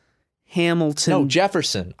 Hamilton. Hamilton. No,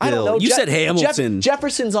 Jefferson. I don't Bill. know. You said Hamilton.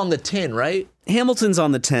 Jefferson's on the 10, right? Hamilton's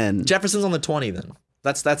on the 10. Jefferson's on the 20 then.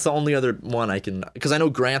 That's the only other one I can, because I know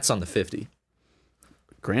Grant's on the 50.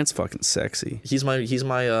 Grant's fucking sexy. He's my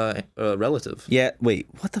relative. Yeah, wait,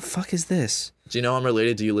 what the fuck is this? Do you know I'm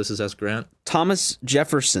related to Ulysses S. Grant? Thomas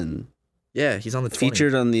Jefferson Yeah, he's on the 20.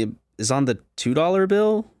 featured on the $2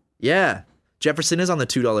 bill, Yeah, Jefferson is on the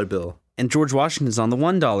 $2 bill. and George Washington's on the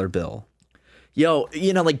 $1 bill. Yo,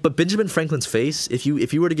 you know, like, but Benjamin Franklin's face, if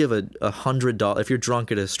you were to give a $100, if you're drunk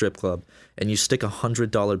at a strip club and you stick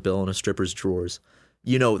 $100 bill in a stripper's drawers,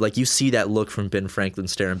 you know, like you see that look from Ben Franklin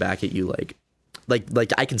staring back at you, like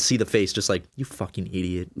I can see the face, just like, you fucking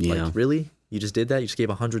idiot. Yeah. Like, really? You just did that? You just gave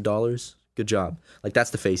 $100? Good job. Like,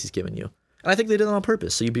 that's the face he's giving you. And I think they did it on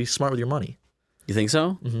purpose, so you'd be smart with your money. You think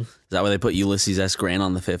so? Mm-hmm. Is that why they put Ulysses S. Grant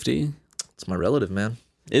on the 50? It's my relative, man.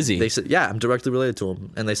 Is he? They said, yeah, I'm directly related to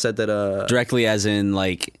him, and they said that Directly as in,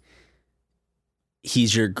 like,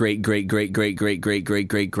 he's your great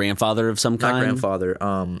grandfather of some not kind? grandfather.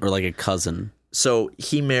 Or like a cousin? So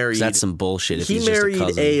he married. That's some bullshit. If He he's just a married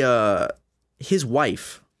cousin. his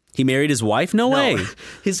wife. He married his wife? No way.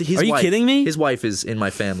 His Are you wife, kidding me? His wife is in my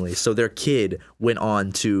family, so their kid went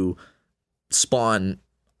on to spawn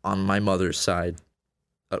on my mother's side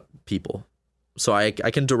people. So I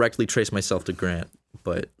can directly trace myself to Grant,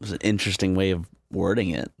 but It was an interesting way of wording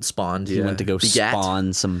it. spawned. He went to go Begat.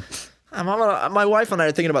 spawn some. My wife and I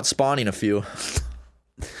are thinking about spawning a few.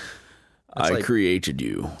 I like- created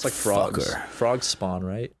you. It's like frogs. fucker. Frogs spawn,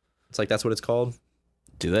 right? It's like that's what it's called,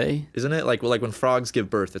 Do they? isn't it? Like when frogs give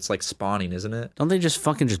birth, it's like spawning, isn't it? Don't they just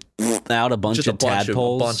fucking just out a bunch Just of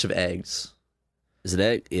tadpoles? a bunch of eggs. Is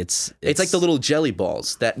it? It's It's like the little jelly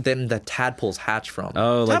balls that then the tadpoles hatch from.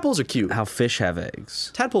 Oh, like tadpoles are cute. how fish have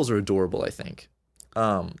eggs. Tadpoles are adorable, I think.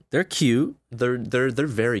 They're cute. They're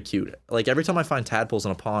very cute. Like every time I find tadpoles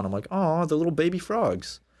in a pond, I'm like, oh, they're little baby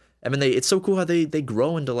frogs. I mean, it's so cool how they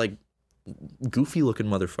grow into like goofy looking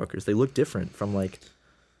motherfuckers. They look different from like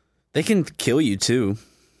They can kill you too.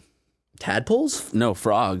 tadpoles. No,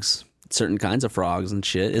 frogs. Certain kinds of frogs and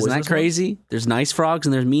shit. Isn't Poisonous that crazy? There's nice frogs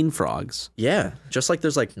and there's mean frogs. Yeah, just like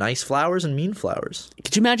there's like nice flowers and mean flowers.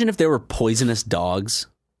 Could you imagine if there were poisonous dogs?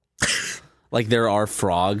 Like there are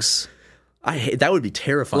frogs. That would be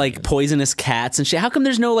terrifying. Like poisonous cats and shit. How come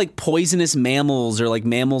there's no like poisonous mammals or like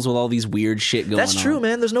mammals with all these weird shit going on? that's true,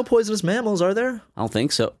 man. There's no poisonous mammals, are there? I don't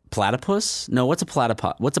think so. Platypus? No, what's a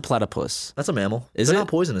platypus? What's a platypus? That's a mammal. Is They're it? not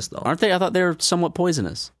poisonous though? Aren't they? I thought they were somewhat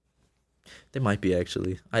poisonous. They might be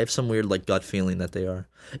actually. I have some weird like gut feeling that they are.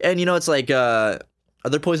 And you know, it's like, are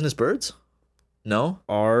there poisonous birds? No.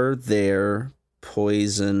 Are there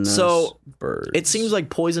poisonous So, birds? It seems like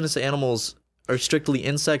poisonous animals are strictly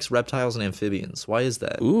insects, reptiles, and amphibians. Why is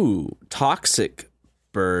that? Ooh, toxic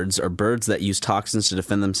birds are birds that use toxins to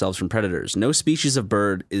defend themselves from predators. No species of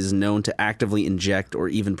bird is known to actively inject or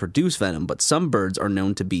even produce venom, but some birds are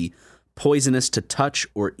known to be poisonous to touch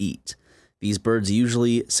or eat. These birds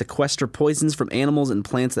usually sequester poisons from animals and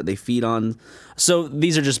plants that they feed on. So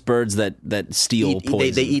these are just birds that steal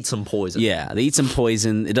poison. They eat some poison. Yeah, they eat some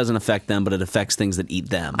poison. It doesn't affect them, but it affects things that eat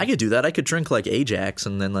them. I could do that. I could drink like Ajax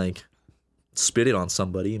and then like spit it on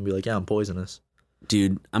somebody and be like, yeah, I'm poisonous.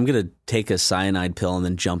 Dude, I'm going to take a cyanide pill and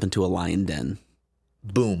then jump into a lion den.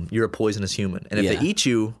 Boom, you're a poisonous human. And if Yeah. they eat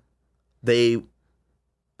you, they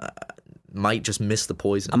might just miss the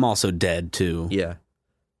poison. I'm also dead, too. Yeah.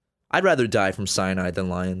 I'd rather die from cyanide than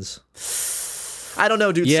lions. I don't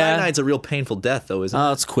know, dude. Yeah. Cyanide's a real painful death, though, isn't it?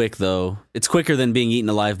 Oh, it's quick, though. It's quicker than being eaten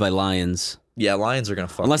alive by lions. Yeah, lions are going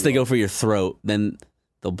to fuck Unless you they go up. for your throat, then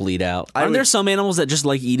they'll bleed out. I Aren't there would- some animals that just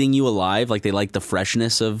like eating you alive? Like they like the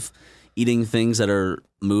freshness of eating things that are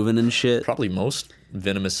moving and shit? Probably most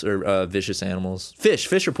venomous or vicious animals.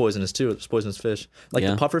 Fish are poisonous, too. There's poisonous fish. Like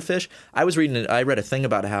Yeah. the puffer fish. I read a thing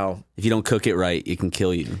about how If you don't cook it right, it can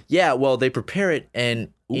kill you. yeah, well, they prepare it, and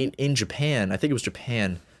in Japan, I think it was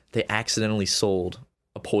Japan, they accidentally sold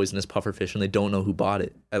a poisonous pufferfish, and they don't know who bought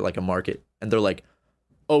it at like a market, and they're like,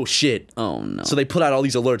 "Oh shit!" Oh, no. So they put out all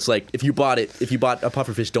these alerts, like if you bought a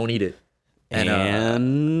pufferfish, don't eat it.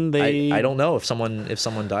 And they... I don't know if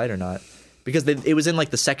someone died or not, because it was in like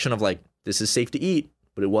the section of like this is safe to eat,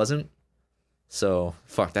 but it wasn't. So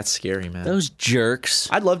fuck, that's scary, man. Those jerks.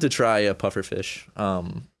 I'd love to try a pufferfish.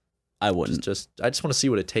 I wouldn't. I just want to see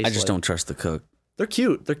what it tastes I like. just don't trust the cook. They're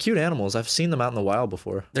cute. They're cute animals. I've seen them out in the wild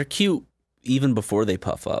before. They're cute even before they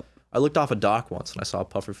puff up. I looked off a dock once and I saw a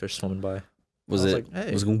pufferfish swimming by. Was I was it? like,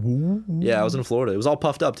 hey. Was it going, woo? Yeah, I was in Florida. It was all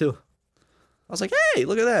puffed up too. I was like, hey,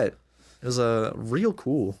 look at that. It was real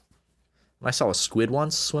cool. And I saw a squid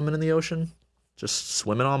once swimming in the ocean, just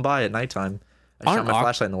swimming on by at nighttime. I shot Aren't my oc-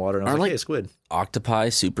 flashlight in the water and I was aren't, like, like- hey, squid. Octopi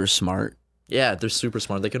super smart. Yeah, they're super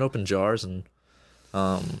smart. They can open jars and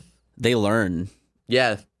They learn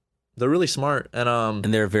yeah, they're really smart. And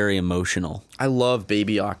and they're very emotional. I love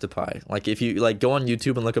baby octopi. Like if you like go on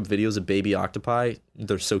YouTube and look up videos of baby octopi,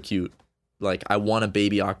 they're so cute. Like I want a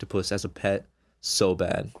baby octopus as a pet so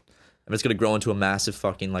bad. And it's gonna grow into a massive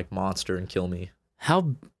fucking like monster and kill me.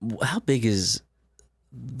 How big is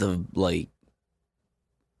the like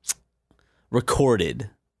recorded?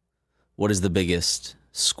 What is the biggest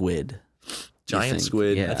squid? you Giant think?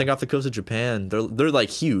 squid. Yeah. I think off the coast of Japan. They're like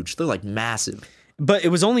huge. They're like massive. But it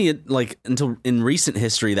was only like until in recent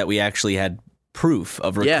history that we actually had proof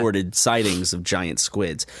of Yeah. recorded sightings of giant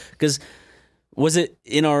squids. Because was it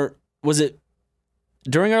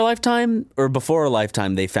during our lifetime or before our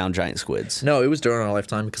lifetime they found giant squids? No, it was during our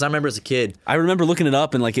lifetime because I remember as a kid I remember looking it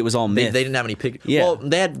up and like it was all they myth. didn't have any pictures. Yeah. Well,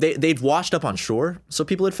 they'd washed up on shore, so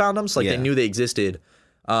people had found them. So like Yeah. they knew they existed.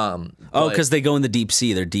 Oh, But- because they go in the deep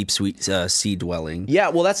sea. They're deep sea dwelling. Yeah,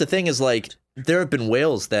 well, that's the thing is like there have been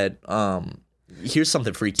whales that here's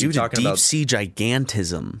something freaky. Dude, talking deep about sea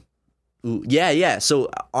gigantism. Ooh, yeah. So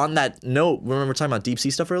on that note, remember we were talking about deep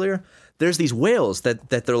sea stuff earlier? There's these whales that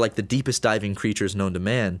they're like the deepest diving creatures known to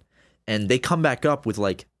man, and they come back up with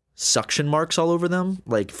like suction marks all over them,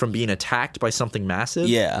 like from being attacked by something massive.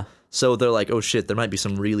 Yeah. So they're like, oh shit, there might be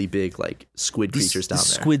some really big like squid creatures down there.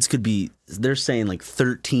 Squids could be, they're saying like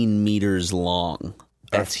 13 meters long.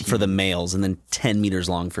 That's for the males, and then 10 meters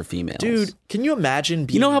long for females. Dude, can you imagine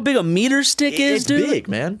being... You know how big a meter stick is, dude? It's big,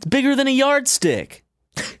 man. It's bigger than a yardstick.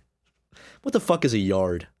 What the fuck is a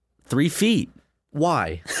yard? 3 feet.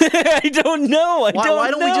 Why? I don't know.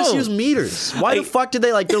 Why don't we just use meters? Why the fuck did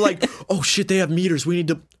they like? They're like, oh shit, they have meters. We need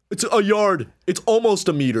to. It's a yard. It's almost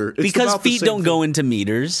a meter. It's because about the feet same don't thing. go into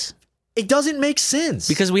meters. It doesn't make sense.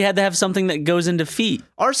 Because we had to have something that goes into feet.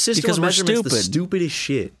 Our system because of we're measurement's the stupid. stupidest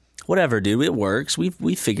shit. Whatever, dude. It works.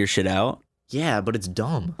 We figure shit out. Yeah, but it's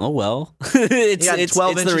dumb. Oh well. it's You got 12 it's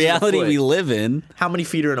inches the in a reality foot. we live in. How many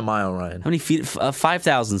feet are in a mile, Ryan? How many feet?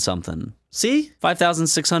 5,000 something. See?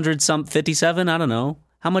 5,600 57. I don't know.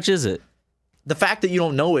 How much is it? The fact that you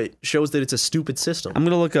don't know it shows that it's a stupid system. I'm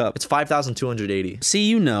gonna look up. It's 5,280. See,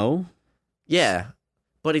 you know. Yeah,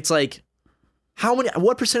 but it's like,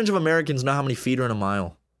 what percentage of Americans know how many feet are in a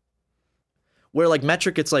mile? Where like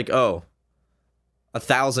metric, it's like,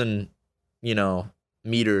 1,000,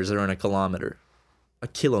 meters are in a kilometer, a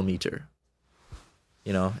kilometer.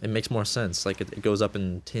 It makes more sense. Like it goes up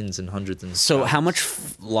in tens and hundreds and. So how much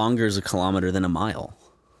longer is a kilometer than a mile?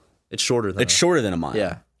 It's shorter than. It's shorter than a mile.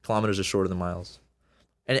 Yeah, kilometers are shorter than miles.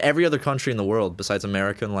 And every other country in the world besides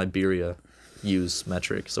America and Liberia use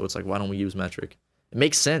metric. So it's like, why don't we use metric? It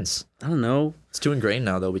makes sense. I don't know. It's too ingrained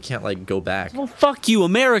now, though. We can't like go back. Well, fuck you,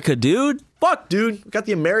 America, dude. Fuck, dude. We got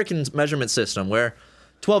the American measurement system where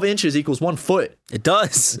 12 inches equals 1 foot. It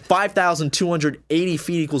does. 5,280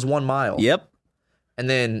 feet equals 1 mile. Yep. And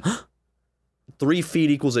then 3 feet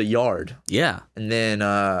equals a yard. Yeah. And then,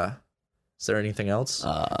 is there anything else?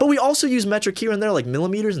 But we also use metric here and there, like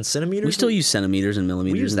millimeters and centimeters. We still use centimeters and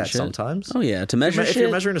millimeters. We use and that shit. sometimes. Oh yeah, to measure If shit. you're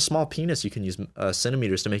measuring a small penis, you can use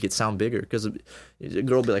centimeters to make it sound bigger. Because a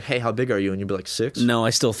girl will be like, hey, how big are you? And you'll be like, 6. No, I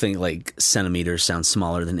still think like centimeters sound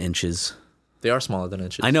smaller than inches. They are smaller than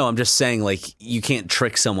inches. I know. I'm just saying, like, you can't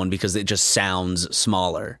trick someone because it just sounds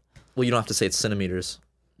smaller. Well, you don't have to say it's centimeters.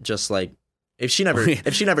 Just like if she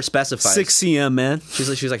never specifies 6 cm, man.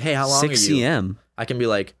 She's like, hey, how long 6 are you? cm. I can be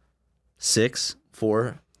like 6.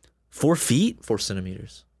 4 feet. 4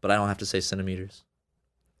 centimeters, but I don't have to say centimeters.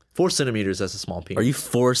 4 centimeters, that's a small penis. Are you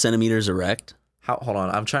 4 centimeters erect? Hold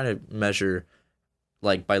on, I'm trying to measure,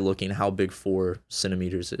 like by looking how big 4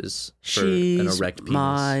 centimeters is for an erect penis.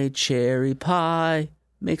 My cherry pie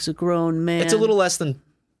makes a grown man. It's a little less than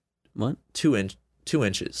what? 2 inches.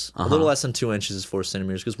 A little less than 2 inches is 4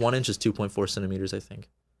 centimeters because 1 inch is 2.4 centimeters, I think.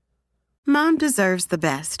 Mom deserves the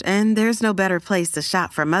best, and there's no better place to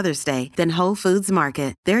shop for Mother's Day than Whole Foods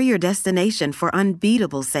Market. They're your destination for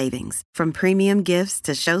unbeatable savings, from premium gifts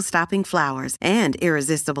to show-stopping flowers and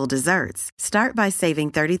irresistible desserts. Start by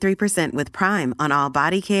saving 33% with Prime on all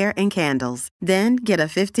body care and candles. Then get a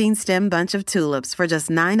 15-stem bunch of tulips for just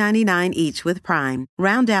 $9.99 each with Prime.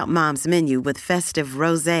 Round out Mom's menu with festive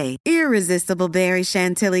rosé, irresistible berry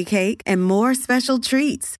chantilly cake, and more special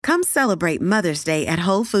treats. Come celebrate Mother's Day at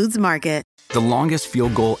Whole Foods Market. The longest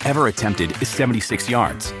field goal ever attempted is 76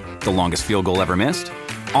 yards. The longest field goal ever missed?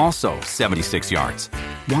 Also 76 yards.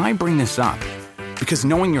 Why bring this up? Because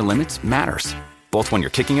knowing your limits matters, both when you're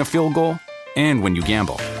kicking a field goal and when you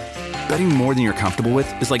gamble. Betting more than you're comfortable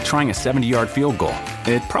with is like trying a 70-yard field goal.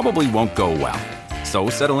 It probably won't go well. So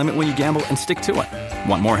set a limit when you gamble and stick to it.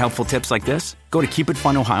 Want more helpful tips like this? Go to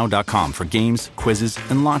keepitfunohio.com for games, quizzes,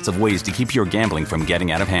 and lots of ways to keep your gambling from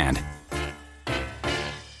getting out of hand.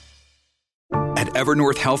 At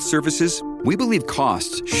Evernorth Health Services, we believe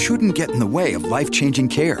costs shouldn't get in the way of life-changing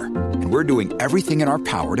care, and we're doing everything in our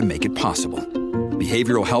power to make it possible.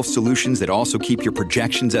 Behavioral health solutions that also keep your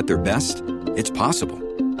projections at their best? It's possible.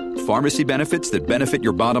 Pharmacy benefits that benefit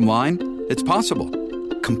your bottom line? It's possible.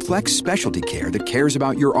 Complex specialty care that cares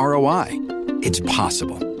about your ROI? It's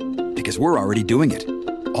possible. Because we're already doing it.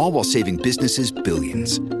 All while saving businesses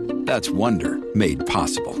billions. That's Wonder made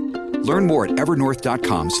possible. Learn more at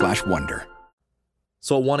evernorth.com/wonder.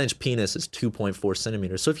 So a 1-inch penis is 2.4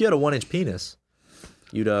 centimeters. So if you had a 1-inch penis,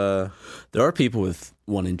 you'd There are people with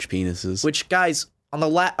 1-inch penises. Which guys on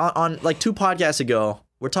on like 2 podcasts ago,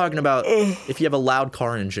 we're talking about if you have a loud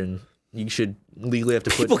car engine, you should legally have to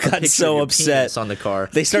put People a got picture so of your upset penis on the car.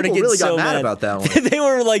 They started People getting really so got mad about that one. They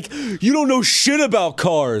were like, "You don't know shit about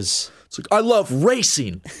cars." It's like, I love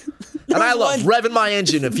racing. And I love revving my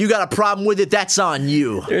engine. If you got a problem with it, that's on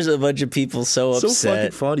you. There's a bunch of people so upset. So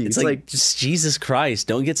fucking funny. It's like, just Jesus Christ,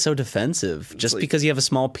 don't get so defensive. Just because you have a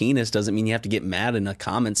small penis doesn't mean you have to get mad in a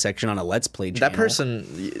comment section on a Let's Play channel. That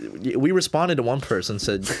person, we responded to one person,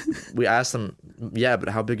 said, we asked them, yeah, but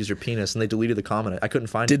how big is your penis? And they deleted the comment. I couldn't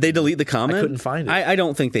find it. Did they delete the comment? I couldn't find it. I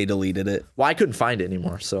don't think they deleted it. Well, I couldn't find it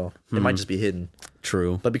anymore, so it might just be hidden.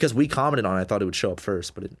 True. But because we commented on it, I thought it would show up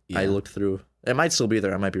first, but I looked through. It might still be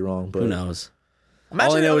there. I might be wrong. But who knows?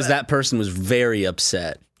 All I know is that person was very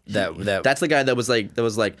upset. That's the guy that was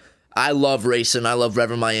like, I love racing. I love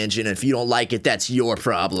revving my engine. And if you don't like it, that's your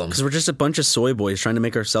problem. Because we're just a bunch of soy boys trying to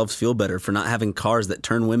make ourselves feel better for not having cars that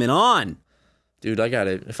turn women on. Dude, I got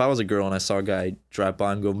it. If I was a girl and I saw a guy drive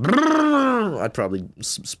by and go, brrr, I'd probably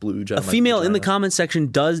splooge. A female in the comment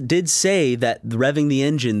section did say that revving the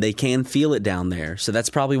engine, they can feel it down there. So that's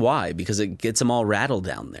probably why, because it gets them all rattled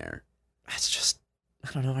down there. It's just,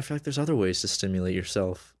 I don't know. I feel like there's other ways to stimulate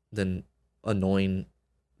yourself than annoying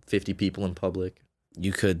 50 people in public.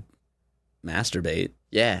 You could masturbate.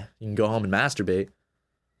 Yeah, you can go home and masturbate.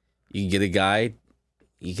 You can get a guy,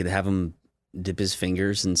 you could have him dip his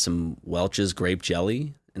fingers in some Welch's grape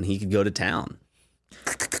jelly, and he could go to town.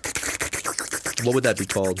 What would that be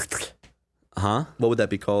called? Huh? What would that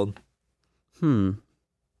be called?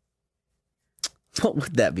 What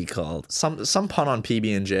would that be called? Some pun on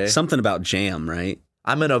PB&J. Something about jam, right?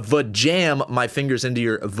 I'm gonna vajam my fingers into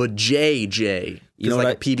your vajayjay. You know,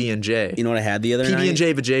 like a PB&J. You know what I had the other night?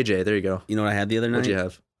 PB&J vajayjay. There you go. You know what I had the other night? What'd you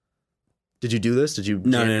have? Did you do this? Did you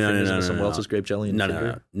No, some Welch's grape jelly in your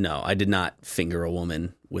finger? No, I did not finger a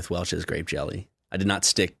woman with Welch's grape jelly. I did not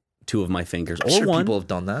stick two of my fingers. I'm sure people have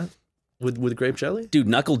done that with grape jelly. Dude,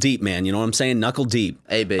 knuckle deep, man. You know what I'm saying? Knuckle deep.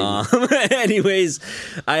 Hey, baby. Anyways,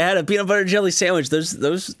 I had a peanut butter jelly sandwich.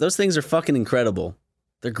 Those things are fucking incredible.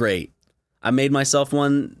 They're great. I made myself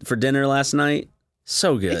one for dinner last night.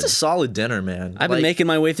 So good. It's a solid dinner, man. I've been making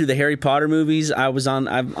my way through the Harry Potter movies.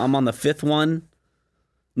 I'm on the fifth one.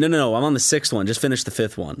 No, I'm on the sixth one. Just finished the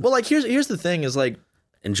fifth one. Well, like here's the thing is like,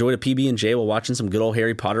 enjoyed a PB&J while watching some good old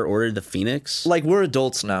Harry Potter Order of the Phoenix. Like, we're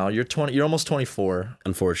adults now. You're 20. You're almost 24.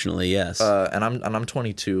 Unfortunately, yes. And I'm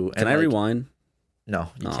 22. Can I rewind? No,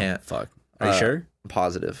 you can't. Fuck. Are you sure? I'm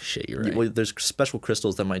positive. Shit, you're right. Well, there's special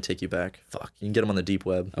crystals that might take you back. Fuck. You can get them on the deep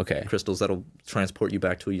web. Okay. Crystals that'll transport you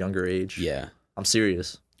back to a younger age. Yeah. I'm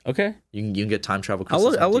serious. Okay. You can get time travel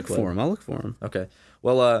crystals. I'll look for them. I'll look for them. Okay.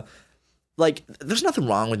 Well, like, there's nothing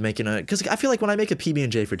wrong with making because I feel like when I make a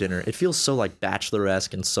PB&J for dinner, it feels so like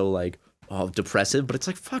bachelor-esque and so like depressive. But it's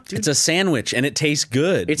like, fuck, dude. It's a sandwich and it tastes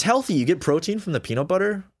good. It's healthy. You get protein from the peanut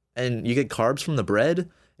butter and you get carbs from the bread.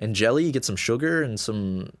 And jelly, you get some sugar and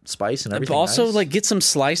some spice and everything. Also, nice. like, get some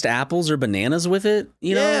sliced apples or bananas with it.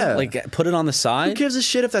 You know, like put it on the side. Who gives a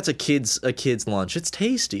shit if that's a kid's lunch? It's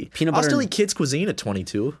tasty. Peanut butter. I'll still eat kids' cuisine at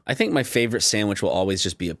 22. I think my favorite sandwich will always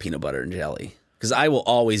just be a peanut butter and jelly because I will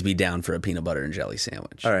always be down for a peanut butter and jelly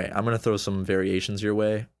sandwich. All right, I'm gonna throw some variations your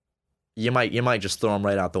way. You might just throw them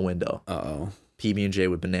right out the window. PB&J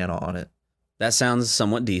with banana on it. That sounds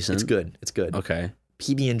somewhat decent. It's good. It's good. Okay.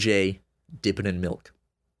 PB&J, dip it in milk.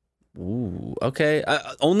 Ooh, okay.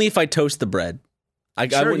 Only if I toast the bread. I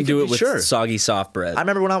wouldn't do it with soggy soft bread. I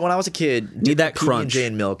remember when I was a kid, need that crunch. PB&J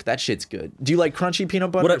and milk. That shit's good. Do you like crunchy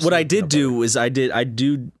peanut butter? What I did do is I toast.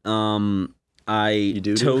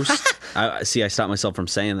 I stopped myself from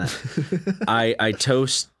saying that. I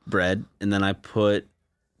toast bread and then I put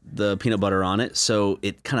the peanut butter on it, so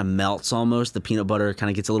it kind of melts almost. The peanut butter kind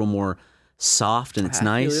of gets a little more soft and it's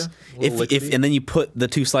nice. And then you put the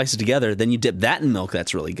two slices together, then you dip that in milk.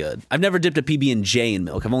 That's really good. I've never dipped a PB&J in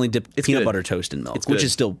milk. I've only dipped peanut butter toast in milk, which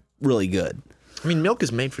is still really good. I mean, milk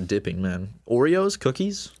is made for dipping, man. Oreos,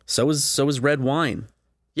 cookies. So is red wine.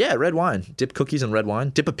 Yeah, red wine. Dip cookies in red wine.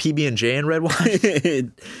 Dip a PB&J in red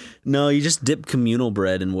wine. No, you just dip communal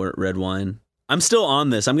bread in red wine. I'm still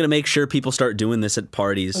on this. I'm going to make sure people start doing this at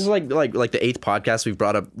parties. It's like the 8th podcast, we've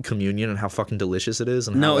brought up communion and how fucking delicious it is.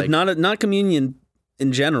 And no, how, not communion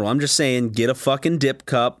in general. I'm just saying get a fucking dip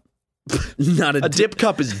cup. A dip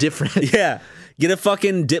cup is different. Yeah. Get a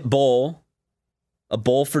fucking dip bowl. A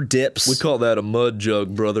bowl for dips. We call that a mud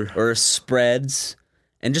jug, brother. Or spreads.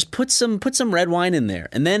 And just put some red wine in there.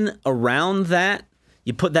 And then around that,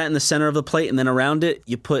 you put that in the center of the plate, and then around it,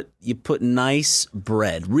 you put nice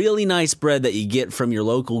bread, really nice bread that you get from your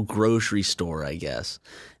local grocery store, I guess.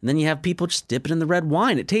 And then you have people just dip it in the red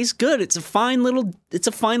wine. It tastes good. It's a fine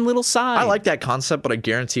little side. I like that concept, but I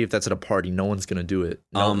guarantee if that's at a party, no one's gonna do it.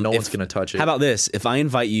 No one's gonna touch it. How about this? If I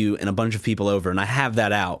invite you and a bunch of people over, and I have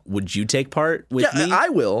that out, would you take part with me? I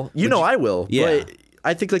will. I will. Yeah. But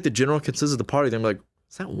I think like the general consensus of the party, they're like,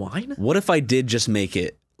 is that wine? What if I did just make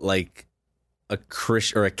it like a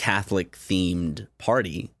Christian or a Catholic themed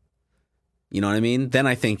party, you know what I mean? Then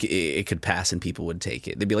I think it could pass and people would take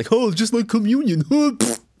it. They'd be like, oh, it's just like communion.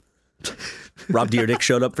 Rob Dyrdek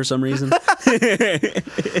showed up for some reason.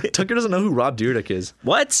 Tucker doesn't know who Rob Dyrdek is.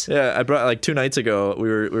 What? Yeah, I brought like 2 nights ago. We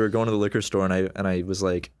were going to the liquor store, and I was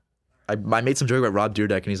like, I made some joke about Rob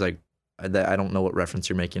Dyrdek, and he's like, I don't know what reference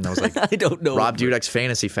you're making. And I was like, I don't know. Rob Dyrdek's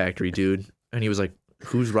Fantasy Factory, dude. And he was like,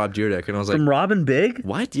 who's Rob Dyrdek? And I was like, from Robin Big.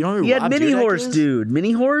 What? Do you know who He Rob had Mini Dyrdek Horse, is? dude.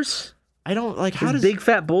 Mini Horse. I don't like how His does big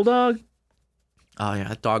fat bulldog. Oh yeah,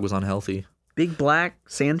 that dog was unhealthy. Big Black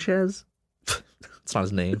Sanchez. That's not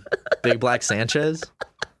his name. Big Black Sanchez.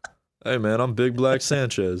 Hey man, I'm Big Black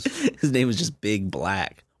Sanchez. His name was just Big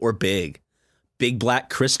Black or Big Black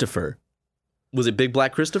Christopher. Was it Big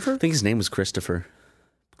Black Christopher? I think his name was Christopher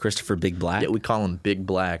Big Black. Yeah, we call him Big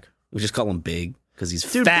Black. We just call him Big because he's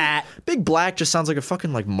Dude, fat. Big Black just sounds like a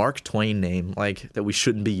fucking like Mark Twain name, like that we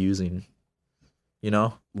shouldn't be using. You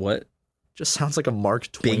know? What? Just sounds like a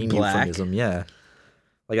Mark Twain Big Black? euphemism. Yeah.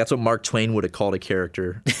 Like that's what Mark Twain would have called a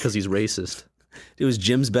character because he's racist. It was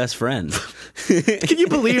Jim's best friend. Can you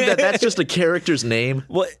believe that that's just a character's name?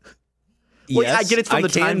 What? Well, Yes, I get it from the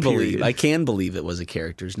time period. I can believe it was a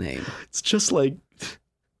character's name. It's just like,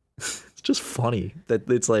 it's just funny that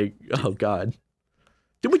it's like, oh God.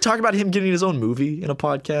 Did we talk about him getting his own movie in a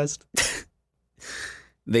podcast?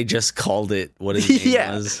 They just called it what his name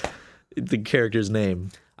Yeah. was. The character's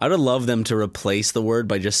name. I would love them to replace the word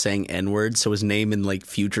by just saying N-word, so his name in like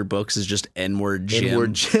future books is just N-word Jim.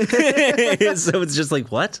 N-word Jim. So it's just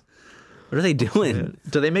like, what? What are they doing?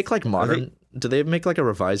 Do they make like modern? Do they make like a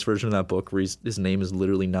revised version of that book where his name is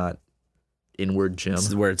literally not N-word Jim?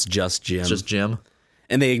 Where it's just Jim. It's just Jim.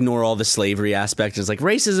 And they ignore all the slavery aspect. It's like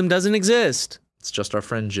racism doesn't exist. It's just our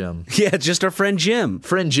friend Jim. Yeah, it's just our friend Jim.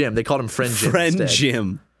 Friend Jim. They called him Friend Jim. Friend instead.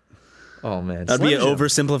 Jim. Oh man, That'd be an Slim Jim.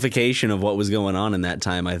 oversimplification of what was going on in that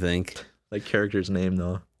time, I think. Like character's name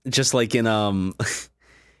though. Just like in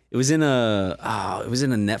it was in a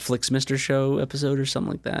Netflix Mr. Show episode or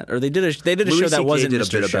something like that. Or they did a Louis show that CK wasn't did a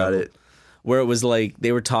Mr. bit Show about it. where it was like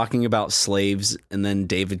they were talking about slaves, and then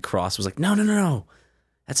David Cross was like, "No,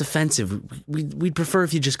 that's offensive. We'd prefer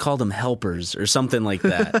if you just called them helpers or something like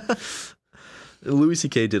that." Louis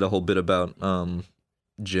C.K. did a whole bit about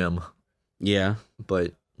Jim, Yeah,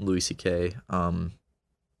 but Louis C.K.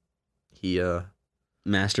 He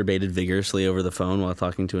masturbated vigorously over the phone while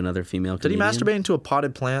talking to another female did he comedian. masturbate into a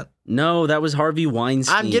potted plant? No, that was Harvey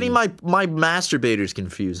Weinstein. I'm getting my masturbators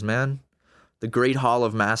confused, man. The Great Hall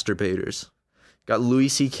of Masturbators. You got Louis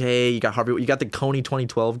C.K., you got Harvey, you got the Coney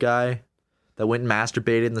 2012 guy that went and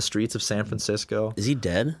masturbated in the streets of San Francisco. Is he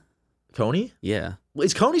dead? Coney? Yeah.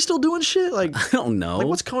 Is Coney still doing shit? Like, I don't know. like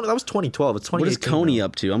what's Coney? That was 2012. It's 2018. What is Coney now.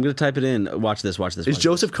 up to? I'm going to type it in. Watch this. Is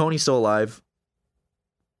Joseph Coney still alive?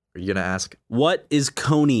 Are you gonna ask? What is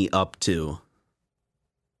Coney up to?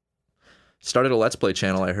 Started a Let's Play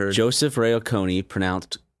channel, I heard. Joseph Rayo Coney,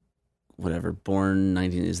 pronounced whatever, born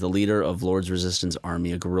 19, is the leader of Lord's Resistance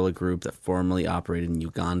Army, a guerrilla group that formerly operated in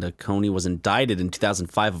Uganda. Coney was indicted in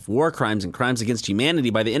 2005 of war crimes and crimes against humanity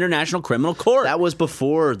by the International Criminal Court. That was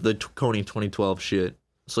before the Coney 2012 shit.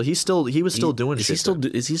 So he was still doing is shit.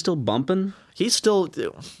 Is he still bumping? He's still.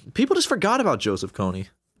 People just forgot about Joseph Coney.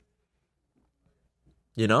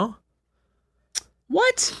 You know?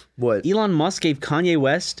 What? What? Elon Musk gave Kanye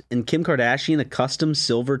West and Kim Kardashian a custom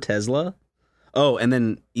silver Tesla. Oh, and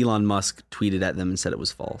then Elon Musk tweeted at them and said it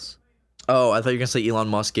was false. Oh, I thought you were going to say Elon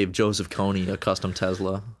Musk gave Joseph Coney a custom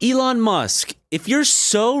Tesla. Elon Musk, if you're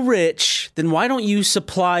so rich, then why don't you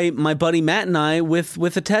supply my buddy Matt and I with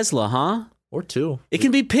a Tesla, huh? Or two. It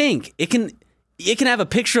can be pink. It can have a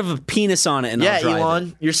picture of a penis on it, and Yeah, I'll drive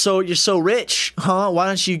Elon, you're so rich, huh? Why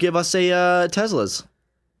don't you give us a Teslas?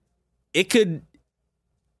 It could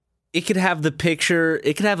have the picture.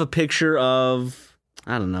 It could have a picture of,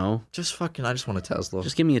 I don't know. I just want a Tesla.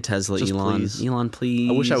 Just give me a Tesla, Just Elon. please. Elon, please.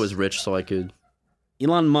 I wish I was rich so I could.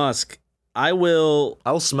 Elon Musk, I will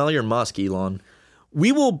smell your musk, Elon.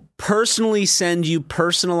 We will personally send you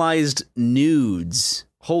personalized nudes.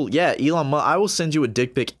 Yeah, Elon Musk. I will send you a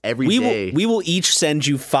dick pic every day. We will each send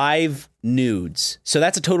you 5 nudes. So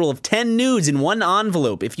that's a total of 10 nudes in one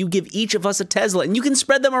envelope if you give each of us a Tesla. And you can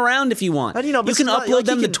spread them around if you want. And, you know, you can upload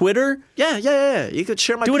them to Twitter. Yeah. You could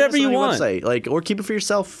share my Do whatever penis on you your want. website, like, or keep it for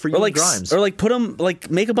yourself for you Or like, Grimes. or like put them,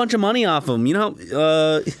 like make a bunch of money off them. You know,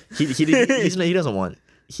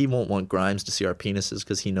 He won't want Grimes to see our penises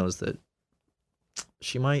because he knows that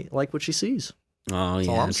she might like what she sees. Oh, That's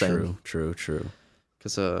all yeah, I'm saying. true.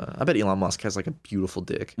 Because I bet Elon Musk has like a beautiful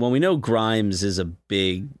dick. Well, we know Grimes is a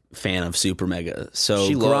big fan of Super Mega. So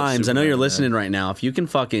She loves Grimes, I know Super you're Mega, listening right now. If you can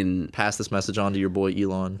fucking pass this message on to your boy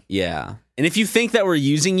Elon. Yeah. And if you think that we're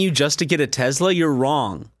using you just to get a Tesla, you're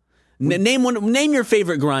wrong. Name your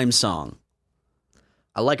favorite Grimes song.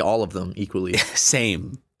 I like all of them equally.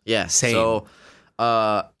 Same. Yeah. Same. So,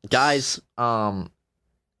 guys,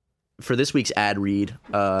 for this week's ad read,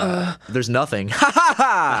 there's nothing.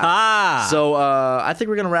 So I think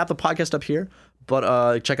we're gonna wrap the podcast up here.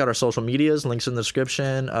 But check out our social medias, links in the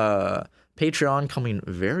description. Patreon coming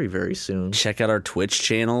very, very soon. Check out our Twitch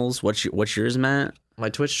channels. What's yours, Matt? My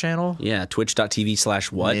Twitch channel? Yeah,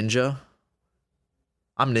 twitch.tv/what? Ninja.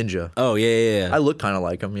 I'm Ninja. Oh, yeah. I look kind of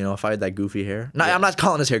like him, if I had that goofy hair. No, I'm not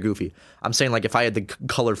calling his hair goofy. I'm saying like if I had the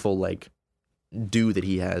colorful like do that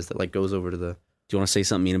he has that like goes over to the. Do you want to say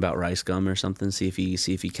something mean about Rice Gum or something? See if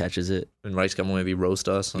he catches it. And Rice Gum will maybe roast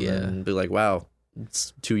us and then be like, wow,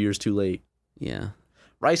 it's 2 years too late. Yeah.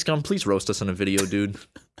 Rice Gum, please roast us in a video, dude.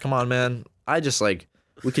 Come on, man. I just like,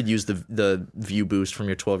 we could use the view boost from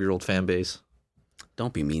your 12-year-old fan base.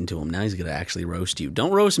 Don't be mean to him. Now he's going to actually roast you.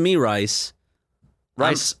 Don't roast me, Rice.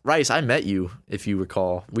 Rice, I met you, if you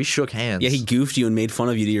recall. We shook hands. Yeah, he goofed you and made fun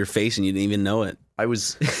of you to your face and you didn't even know it. I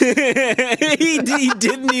was... he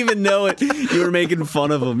didn't even know it. You were making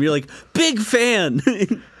fun of him. You're like, big fan.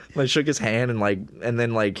 I shook his hand and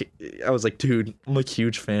then I was like, dude, I'm a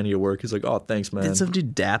huge fan of your work. He's like, oh, thanks, man. Did some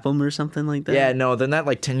dude dap him or something like that? Yeah, no. Then that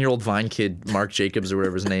 10-year-old Vine kid, Mark Jacobs or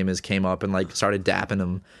whatever his name is, came up and started dapping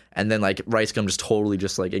him. And then Rice Gum just totally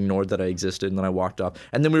ignored that I existed. And then I walked off.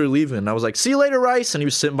 And then we were leaving. And I was like, see you later, Rice. And he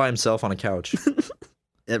was sitting by himself on a couch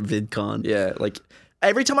at VidCon. Yeah,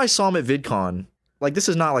 every time I saw him at VidCon, this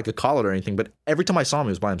is not a call out or anything, but every time I saw him,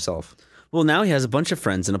 he was by himself. Well, now he has a bunch of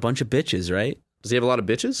friends and a bunch of bitches, right? Does he have a lot of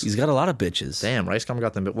bitches? He's got a lot of bitches. Damn, Rice Gum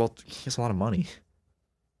got them. Well, he has a lot of money.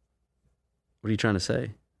 What are you trying to say?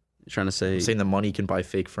 You're trying to say... I'm saying the money can buy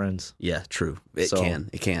fake friends. Yeah, true. It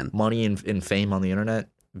can. Money and fame on the internet,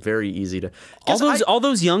 very easy to... All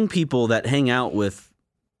those young people that hang out with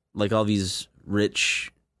all these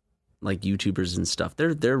rich YouTubers and stuff,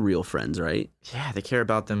 they're real friends, right? Yeah, they care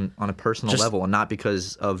about them on a personal level and not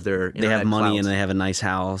because of their they have money clout. And they have a nice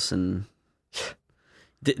house and...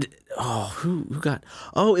 who got...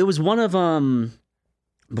 Oh, it was one of...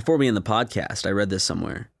 Before we end the podcast, I read this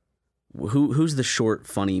somewhere. Who's the short,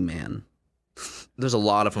 funny man? There's a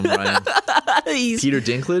lot of them, Ryan. Peter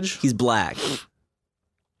Dinklage? He's black.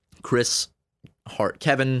 Chris Hart.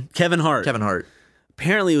 Kevin Hart. Kevin Hart.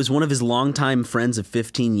 Apparently, it was one of his longtime friends of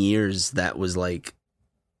 15 years that was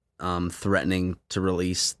threatening to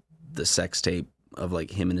release the sex tape of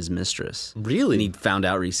him and his mistress. Really? And he found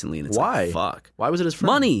out recently, and it's why? Fuck. Why was it his friend?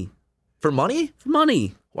 Money. For money? For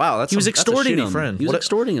money. Wow, he was extorting him. Friend. He was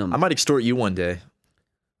extorting him. I might extort you one day.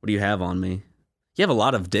 What do you have on me? You have a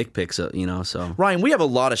lot of dick pics, so. Ryan, we have a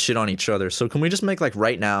lot of shit on each other. So can we just make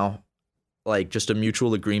right now, just a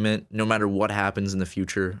mutual agreement, no matter what happens in the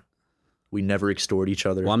future, we never extort each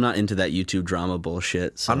other? Well, I'm not into that YouTube drama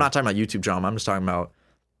bullshit. So. I'm not talking about YouTube drama. I'm just talking about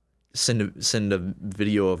send a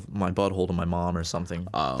video of my butthole to my mom or something.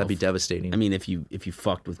 Oh, that'd be devastating. I mean, if you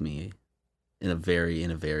fucked with me in a very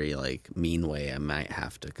mean way, I might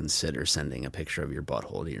have to consider sending a picture of your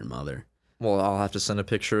butthole to your mother. Well, I'll have to send a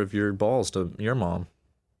picture of your balls to your mom.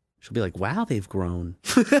 She'll be like, wow, they've grown.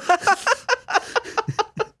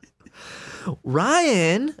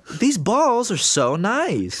 Ryan, these balls are so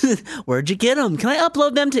nice. Where'd you get them? Can I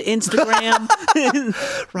upload them to Instagram?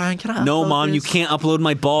 Ryan, can I No, upload Mom, this? you can't upload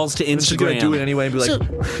my balls to Instagram. She's going to do it anyway and be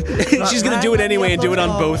like... she's going to do it anyway and do it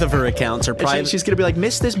on both of her accounts. Her private. She's going to be like,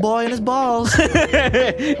 miss this boy and his balls.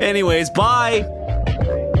 Anyways, bye.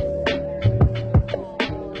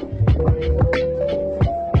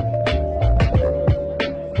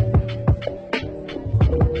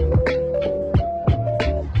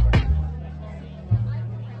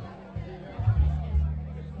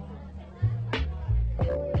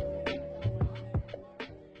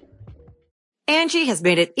 Angie has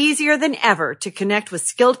made it easier than ever to connect with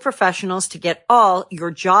skilled professionals to get all your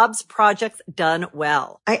jobs projects done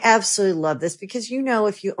well. I absolutely love this because,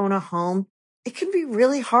 if you own a home, it can be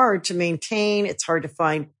really hard to maintain. It's hard to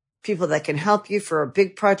find people that can help you for a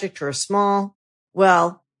big project or a small.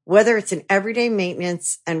 Well, whether it's in everyday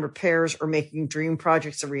maintenance and repairs or making dream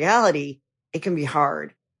projects a reality, it can be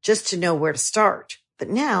hard just to know where to start. But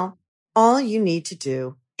now all you need to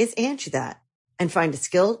do is Angie that and find a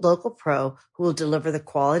skilled local pro who will deliver the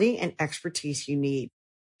quality and expertise you need.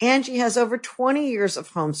 Angie has over 20 years of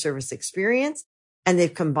home service experience, and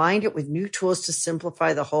they've combined it with new tools to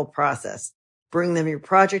simplify the whole process. Bring them your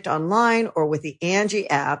project online or with the Angie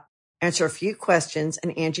app, answer a few questions,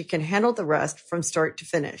 and Angie can handle the rest from start to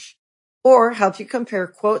finish. Or help you compare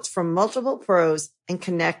quotes from multiple pros and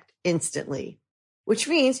connect instantly. Which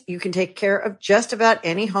means you can take care of just about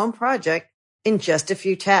any home project in just a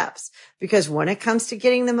few taps. Because when it comes to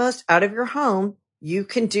getting the most out of your home, you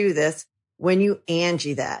can do this when you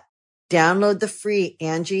Angie that. Download the free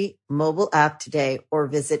Angie mobile app today or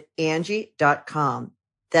visit Angie.com.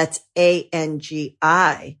 That's ANGI.com.